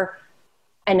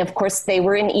and of course they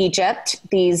were in Egypt,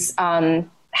 these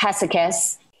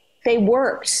hesychasts, they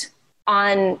worked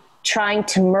on trying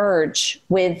to merge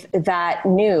with that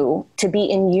new, to be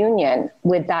in union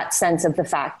with that sense of the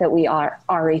fact that we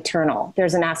are eternal.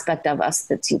 There's an aspect of us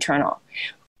that's eternal,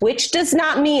 which does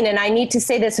not mean, and I need to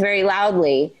say this very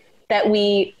loudly, that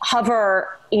we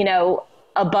hover,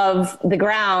 above the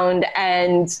ground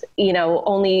and,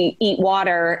 only eat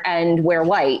water and wear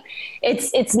white.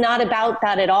 It's not about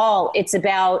that at all. It's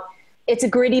a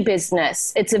gritty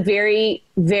business. It's a very,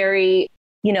 very,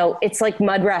 it's like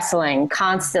mud wrestling,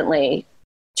 constantly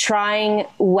trying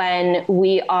when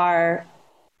we are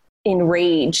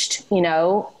enraged,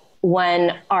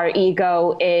 when our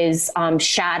ego is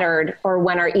shattered, or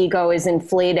when our ego is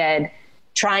inflated,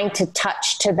 trying to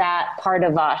touch to that part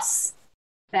of us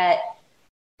that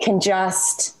can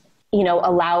just,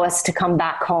 allow us to come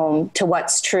back home to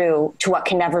what's true, to what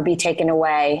can never be taken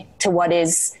away, to what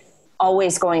is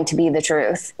always going to be the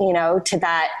truth, to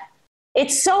that.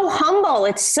 It's so humble.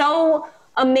 It's so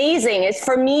amazing.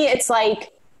 For me, it's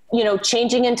like,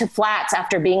 changing into flats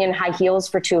after being in high heels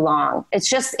for too long.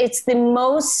 It's the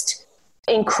most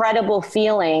incredible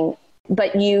feeling,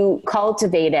 but you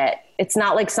cultivate it. It's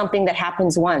not like something that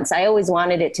happens once. I always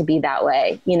wanted it to be that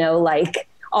way, like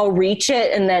I'll reach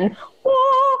it and then,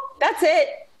 oh, that's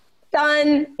it.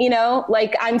 Done.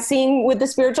 Like I'm seeing with the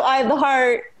spiritual eye of the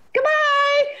heart.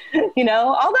 Goodbye.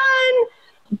 All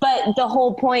done. But the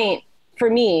whole point, for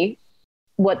me,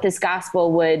 what this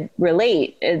gospel would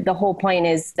relate, the whole point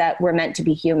is that we're meant to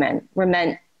be human. We're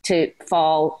meant to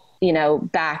fall,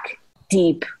 back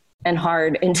deep and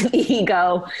hard into the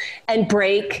ego and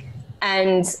break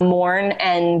and mourn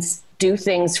and do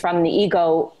things from the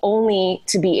ego, only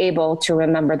to be able to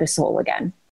remember the soul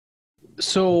again.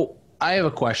 So I have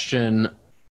a question.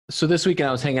 So this weekend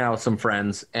I was hanging out with some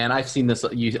friends, and I've seen this.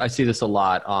 I see this a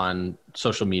lot on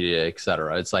social media, et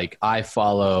cetera. It's like I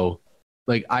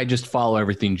just follow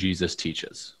everything Jesus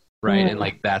teaches, right? And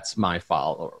like, that's my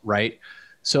follower, right?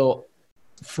 So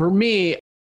for me,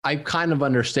 I kind of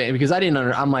understand, because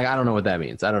I'm like, I don't know what that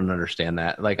means. I don't understand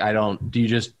that. Like, do you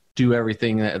just do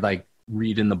everything that, like,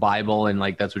 read in the Bible and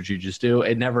like, that's what you just do?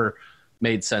 It never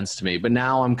made sense to me. But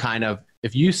now I'm kind of,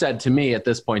 if you said to me at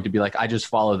this point to be like, I just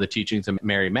follow the teachings of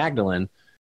Mary Magdalene,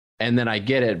 and then I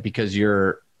get it, because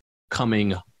you're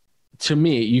coming to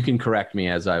me, you can correct me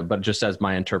but just as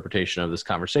my interpretation of this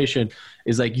conversation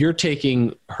is like, you're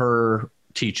taking her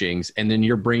teachings and then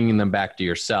you're bringing them back to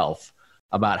yourself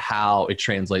about how it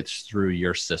translates through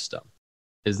your system.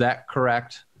 Is that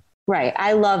correct? Right.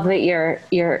 I love that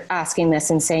you're asking this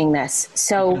and saying this.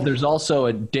 So because there's also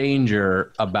a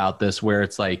danger about this where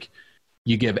it's like,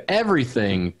 you give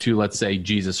everything to, let's say,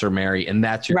 Jesus or Mary, and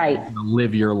that's your Right. to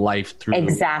live your life through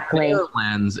Exactly. their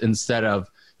lens instead of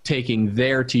taking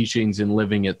their teachings and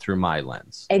living it through my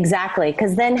lens. Exactly.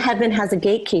 Because then heaven has a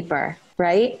gatekeeper,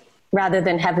 right? Rather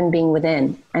than heaven being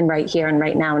within and right here and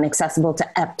right now and accessible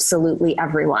to absolutely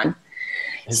everyone.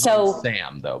 His So name's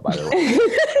Sam, though, by the way.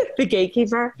 the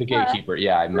gatekeeper. The gatekeeper.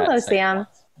 Yeah, I met Hello, Sam.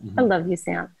 Sam. I love you,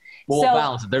 Sam. Well, So- we'll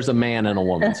balance it. There's a man and a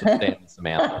woman, so Sam and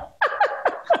Samantha.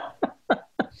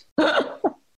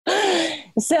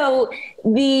 So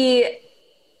I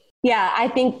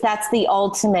think that's the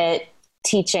ultimate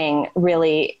teaching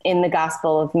really in the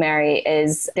Gospel of Mary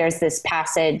is there's this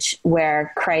passage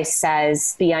where Christ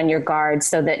says, be on your guard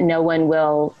so that no one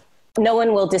will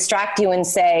distract you and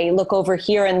say, look over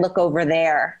here and look over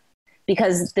there,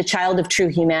 because the child of true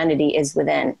humanity is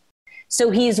within. So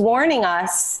he's warning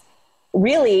us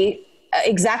really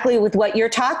exactly with what you're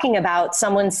talking about.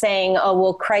 Someone saying, oh,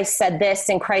 well, Christ said this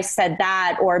and Christ said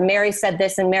that, or Mary said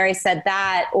this and Mary said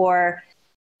that, or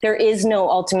there is no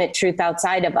ultimate truth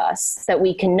outside of us that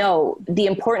we can know. The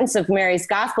importance of Mary's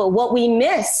gospel, what we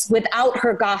miss without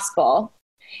her gospel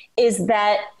is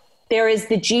that there is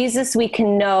the Jesus we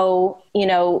can know,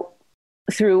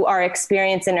 through our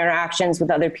experience and interactions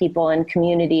with other people and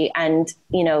community and,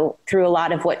 through a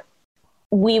lot of what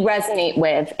we resonate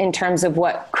with in terms of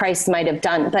what Christ might have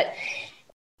done. But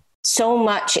so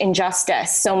much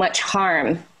injustice, so much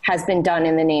harm has been done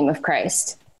in the name of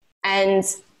Christ. And,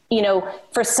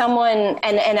 for someone,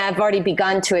 and I've already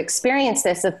begun to experience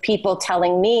this of people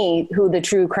telling me who the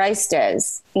true Christ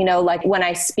is, like when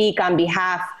I speak on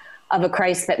behalf of a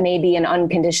Christ that may be an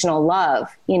unconditional love,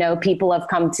 people have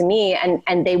come to me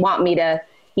and they want me to,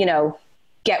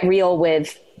 get real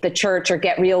with the church or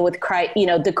get real with Christ,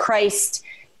 the Christ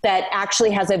that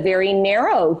actually has a very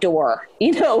narrow door,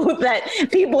 that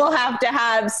people have to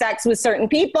have sex with certain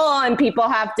people and people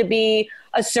have to be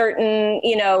a certain,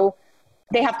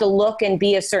 they have to look and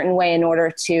be a certain way in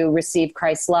order to receive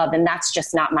Christ's love. And that's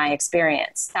just not my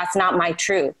experience. That's not my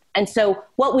truth. And so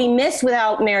what we miss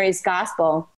without Mary's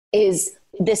gospel is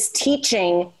this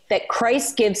teaching that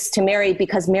Christ gives to Mary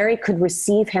because Mary could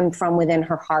receive him from within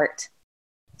her heart.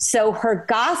 So her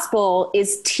gospel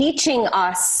is teaching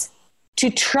us to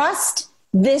trust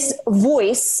this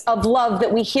voice of love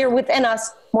that we hear within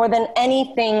us more than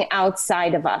anything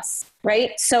outside of us,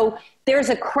 right? So there's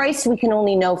a Christ we can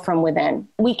only know from within.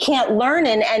 We can't learn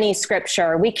in any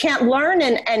scripture. We can't learn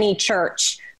in any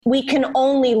church. We can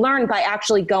only learn by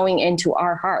actually going into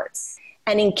our hearts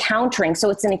and encountering. So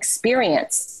it's an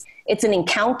experience. It's an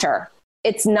encounter.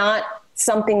 It's not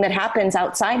something that happens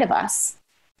outside of us.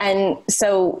 And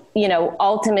so,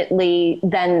 ultimately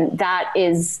then that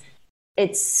is,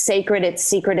 it's sacred, it's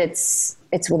secret, it's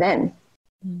within.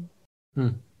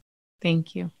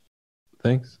 Thank you.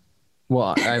 Thanks.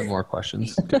 Well, I have more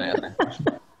questions. Can I ask a question?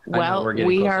 Well,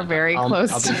 we are very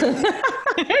close.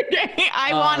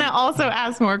 I want to also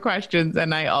ask more questions,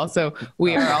 and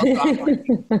we are also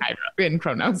in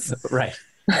Chronos. Right.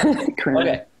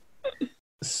 Okay.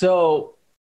 So,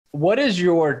 what is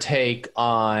your take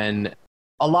on?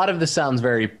 A lot of this sounds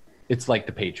it's like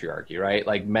the patriarchy, right?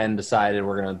 Like men decided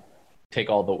we're going to take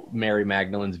all the Mary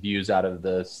Magdalene's views out of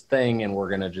this thing and we're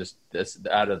going to just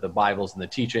out of the Bibles and the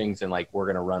teachings and like we're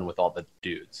going to run with all the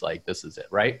dudes. Like this is it,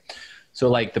 right? So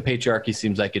like the patriarchy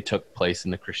seems like it took place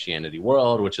in the Christianity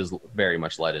world, which is very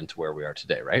much led into where we are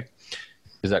today, right?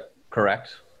 Is that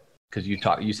correct? Because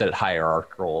you said it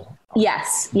hierarchical.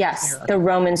 Yes. The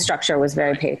Roman structure was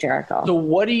very patriarchal. So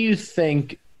what do you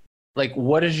think? Like,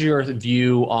 what is your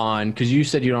view on, because you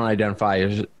said you don't identify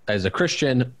as a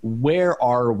Christian, where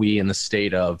are we in the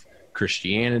state of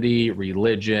Christianity,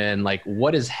 religion? Like,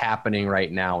 what is happening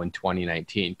right now in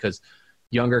 2019? Because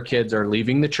younger kids are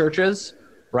leaving the churches,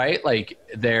 right? Like,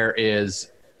 there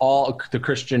is the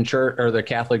Christian church or the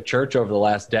Catholic Church over the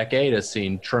last decade has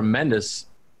seen tremendous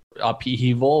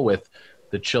upheaval with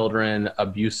the children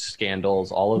abuse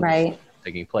scandals, all of this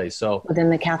taking place. So within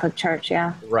the Catholic Church,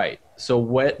 yeah. Right. So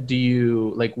what do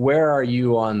you, like, where are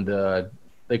you on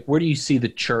where do you see the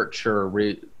church or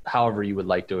however you would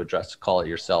like to call it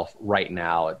yourself right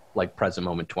now at like present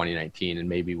moment 2019, and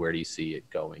maybe where do you see it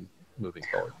moving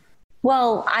forward?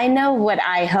 Well, I know what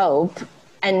I hope.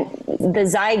 And the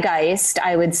zeitgeist,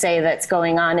 I would say, that's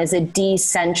going on is a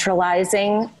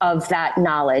decentralizing of that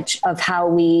knowledge of how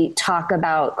we talk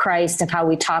about Christ, of how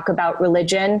we talk about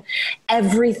religion.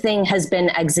 Everything has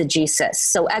been exegesis.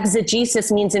 So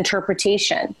exegesis means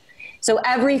interpretation. So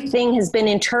everything has been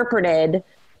interpreted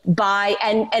by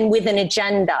and with an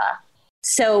agenda.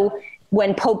 So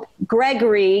when Pope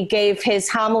Gregory gave his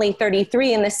homily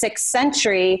 33 in the 6th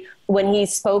century, when he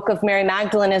spoke of Mary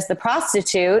Magdalene as the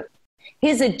prostitute,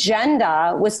 his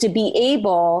agenda was to be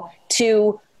able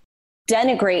to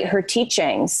denigrate her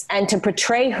teachings and to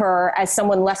portray her as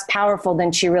someone less powerful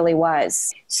than she really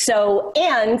was. So,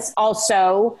 and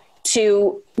also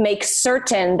to make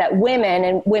certain that women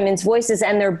and women's voices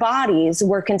and their bodies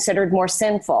were considered more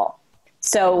sinful.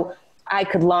 So I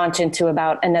could launch into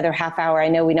about another half hour, I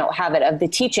know we don't have it, of the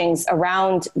teachings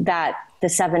around that, the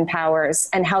 7 powers,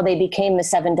 and how they became the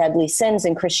 7 deadly sins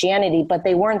in Christianity, but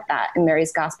they weren't that in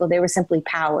Mary's gospel. They were simply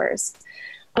powers.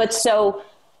 But so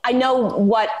I know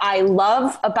what I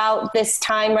love about this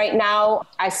time right now.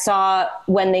 I saw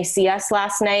When They See Us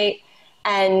last night,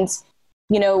 and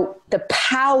you know, the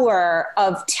power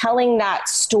of telling that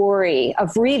story,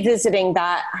 of revisiting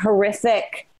that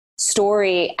horrific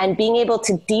story and being able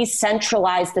to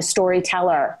decentralize the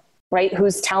storyteller, right?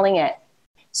 Who's telling it.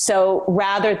 So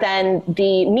rather than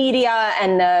the media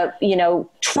and the, you know,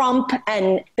 Trump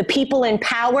and the people in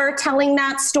power telling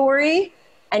that story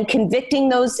and convicting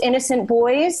those innocent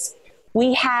boys,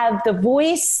 we have the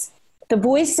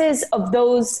voices of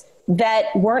those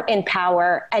that weren't in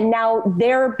power, and now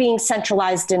they're being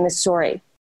centralized in the story.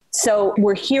 So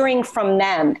we're hearing from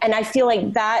them. And I feel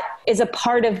like that is a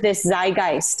part of this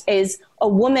zeitgeist, is a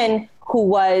woman who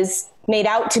was made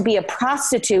out to be a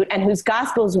prostitute and whose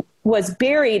gospel was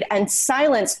buried and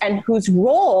silenced, and whose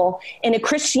role in a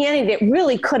Christianity that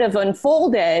really could have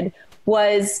unfolded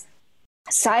was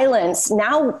silence.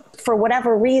 Now, for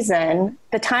whatever reason,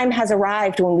 the time has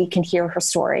arrived when we can hear her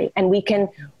story and we can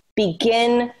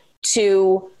begin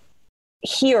to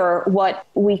hear what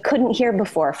we couldn't hear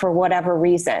before for whatever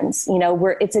reasons. You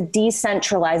know, it's a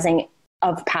decentralizing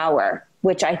of power,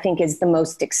 which I think is the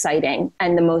most exciting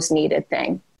and the most needed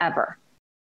thing ever.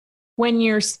 When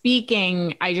you're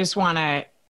speaking, I just want to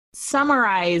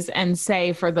summarize and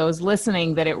say for those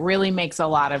listening that it really makes a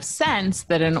lot of sense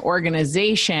that an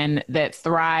organization that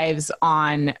thrives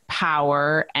on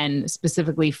power, and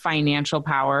specifically financial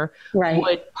power, right,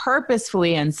 would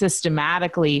purposefully and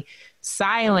systematically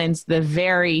silence the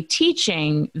very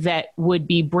teaching that would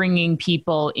be bringing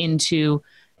people into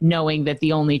knowing that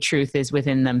the only truth is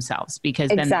within themselves, because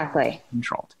then they're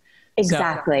controlled.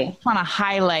 Exactly. So I just want to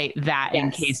highlight that in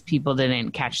Yes. case people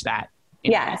didn't catch that.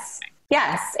 Yes.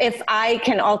 Yes. If I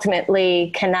can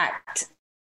ultimately connect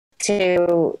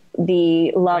to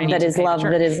the love that is love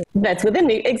that's within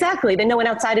me. Exactly. Then no one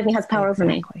outside of me has power over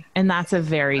me. And that's a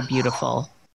very beautiful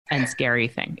and scary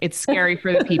thing. It's scary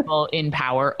for the people in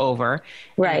power over.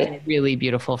 Right. And it's really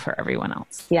beautiful for everyone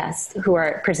else. Yes. Who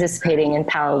are participating in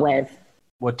power with.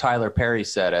 What Tyler Perry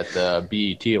said at the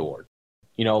BET Award,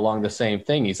 you know, along the same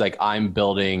thing. He's like, I'm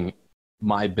building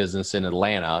my business in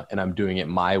Atlanta and I'm doing it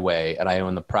my way. And I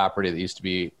own the property that used to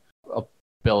be a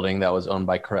building that was owned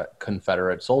by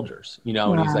Confederate soldiers, you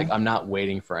know, and he's like, I'm not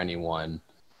waiting for anyone,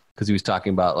 because he was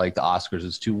talking about like the Oscars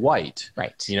is too white.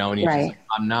 Right. You know, and he's just like,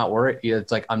 I'm not worried.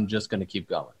 It's like, I'm just going to keep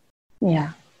going.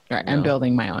 Yeah. Right. I'm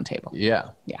building my own table. Yeah.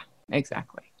 Yeah,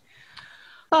 exactly.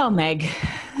 Oh, Meg,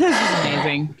 this is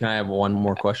amazing. Can I have one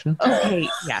more question? Okay,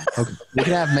 yes. Okay. We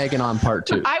can have Meggan on part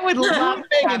 2. I would love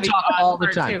Meggan talk all the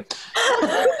time.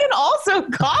 You can also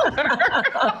call her.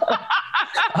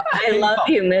 I love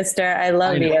you, mister. I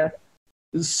love you.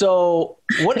 So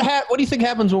what do you think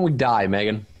happens when we die,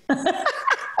 Meggan?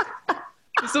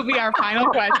 This will be our final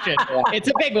question. It's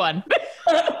a big one.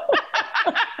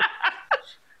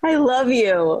 I love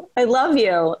you. I love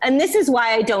you. And this is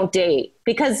why I don't date,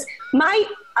 because I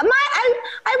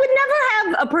would never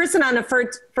have a person on a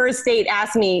first date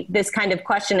ask me this kind of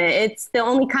question. It's the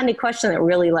only kind of question that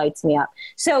really lights me up.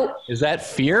 So is that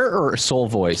fear or soul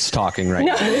voice talking right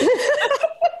now?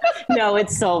 No,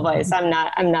 it's soul voice. I'm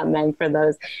not meant for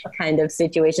those kind of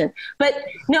situations. But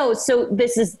no, so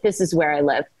this is where I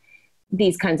live.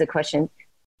 These kinds of questions.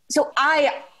 So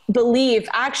I believe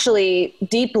actually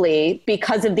deeply,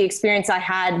 because of the experience I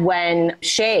had when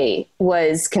Shay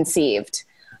was conceived.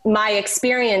 My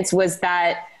experience was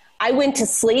that I went to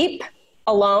sleep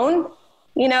alone.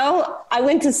 You know, I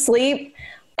went to sleep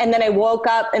and then I woke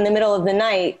up in the middle of the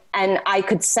night and I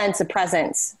could sense a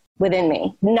presence within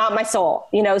me, not my soul,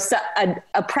 you know, so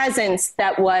a presence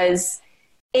that was,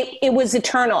 it was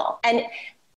eternal. And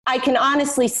I can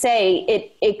honestly say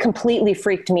it completely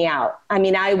freaked me out. I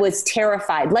mean, I was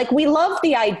terrified. Like, we love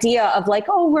the idea of like,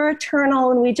 oh, we're eternal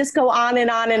and we just go on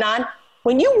and on and on.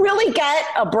 When you really get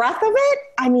a breath of it,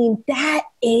 I mean, that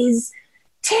is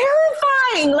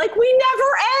terrifying. Like, we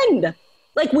never end.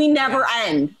 Like, we never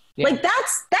end. Yeah. Like,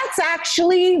 that's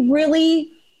actually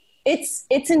really, it's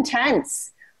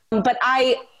intense. But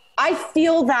I I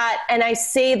feel that, and I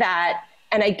say that,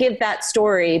 and I give that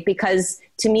story because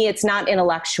to me, it's not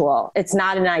intellectual. It's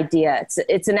not an idea.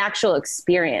 It's an actual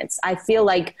experience. I feel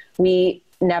like we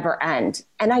never end.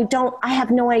 And I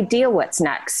have no idea what's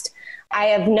next. I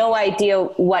have no idea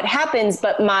what happens,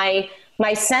 but my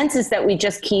sense is that we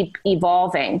just keep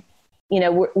evolving. You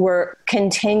know, we're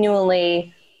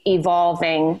continually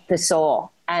evolving the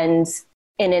soul, and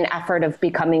in an effort of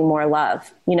becoming more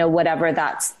love, you know, whatever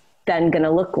that's then going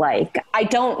to look like. I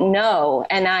don't know.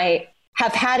 And I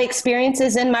have had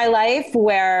experiences in my life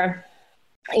where,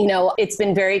 you know, it's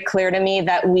been very clear to me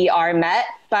that we are met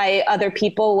by other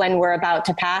people when we're about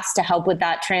to pass to help with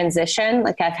that transition.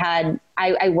 Like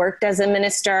I worked as a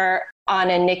minister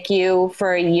on a NICU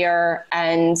for a year,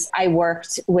 and I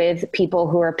worked with people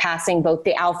who are passing both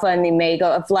the alpha and the omega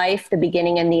of life, the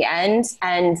beginning and the end.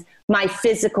 And my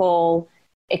physical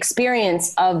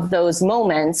experience of those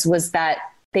moments was that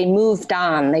they moved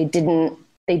on. They didn't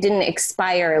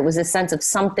expire. It was a sense of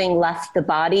something left the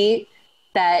body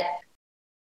that,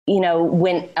 you know,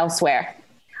 went elsewhere.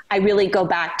 I really go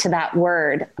back to that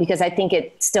word because I think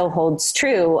it still holds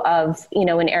true of, you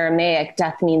know, in Aramaic,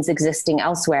 death means existing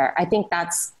elsewhere. I think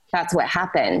that's what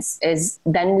happens, is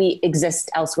then we exist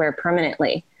elsewhere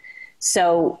permanently.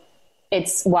 So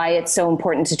it's why it's so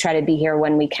important to try to be here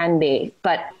when we can be.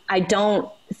 But I don't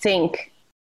think,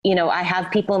 you know, I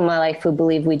have people in my life who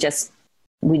believe we just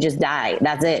die.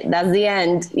 That's it. That's the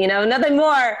end, you know, nothing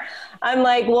more. I'm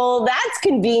like, well, that's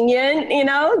convenient, you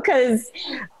know,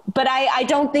 but I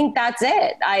don't think that's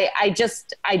it. I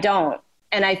don't.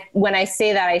 And when I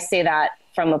say that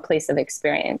from a place of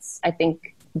experience. I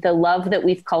think the love that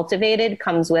we've cultivated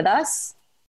comes with us,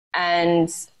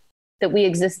 and that we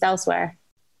exist elsewhere.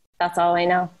 That's all I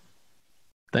know.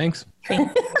 Thanks.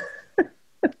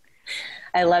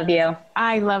 I love you.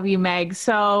 I love you, Meg.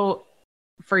 So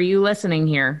for you listening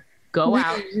here, go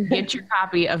out, get your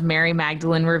copy of Mary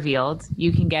Magdalene Revealed.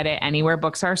 You can get it anywhere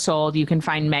books are sold. You can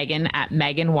find Meggan at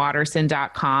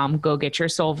megganwatterson.com. Go get your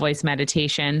soul voice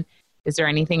meditation. Is there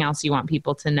anything else you want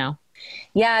people to know?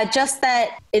 Yeah, just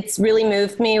that it's really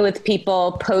moved me with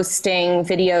people posting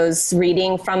videos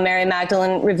reading from Mary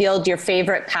Magdalene Revealed, your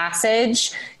favorite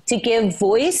passage, to give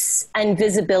voice and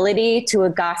visibility to a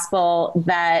gospel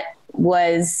that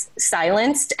was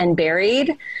silenced and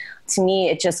buried. To me,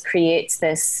 it just creates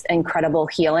this incredible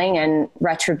healing and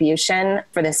retribution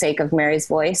for the sake of Mary's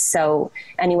voice. So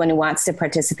anyone who wants to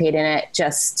participate in it,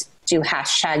 just do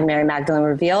hashtag Mary Magdalene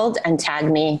Revealed and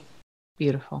tag me.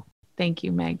 Beautiful. Thank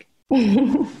you, Meg.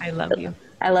 I love you.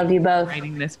 I love you both.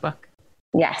 Writing this book.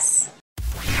 Yes.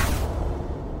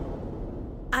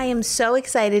 I am so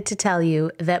excited to tell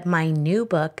you that my new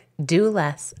book, Do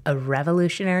Less, A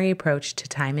Revolutionary Approach to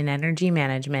Time and Energy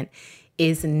Management,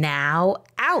 is now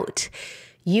out.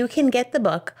 You can get the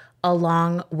book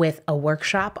along with a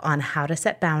workshop on how to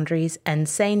set boundaries and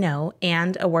say no,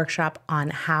 and a workshop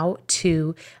on how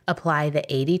to apply the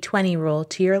 80-20 rule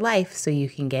to your life so you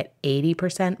can get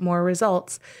 80% more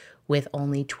results with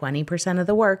only 20% of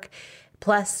the work,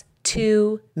 plus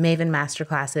 2 Maven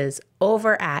Masterclasses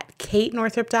over at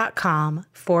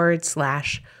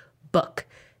katenorthrup.com/book.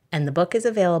 And the book is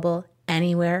available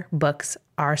anywhere books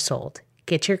are sold.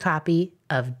 Get your copy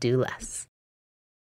of Do Less.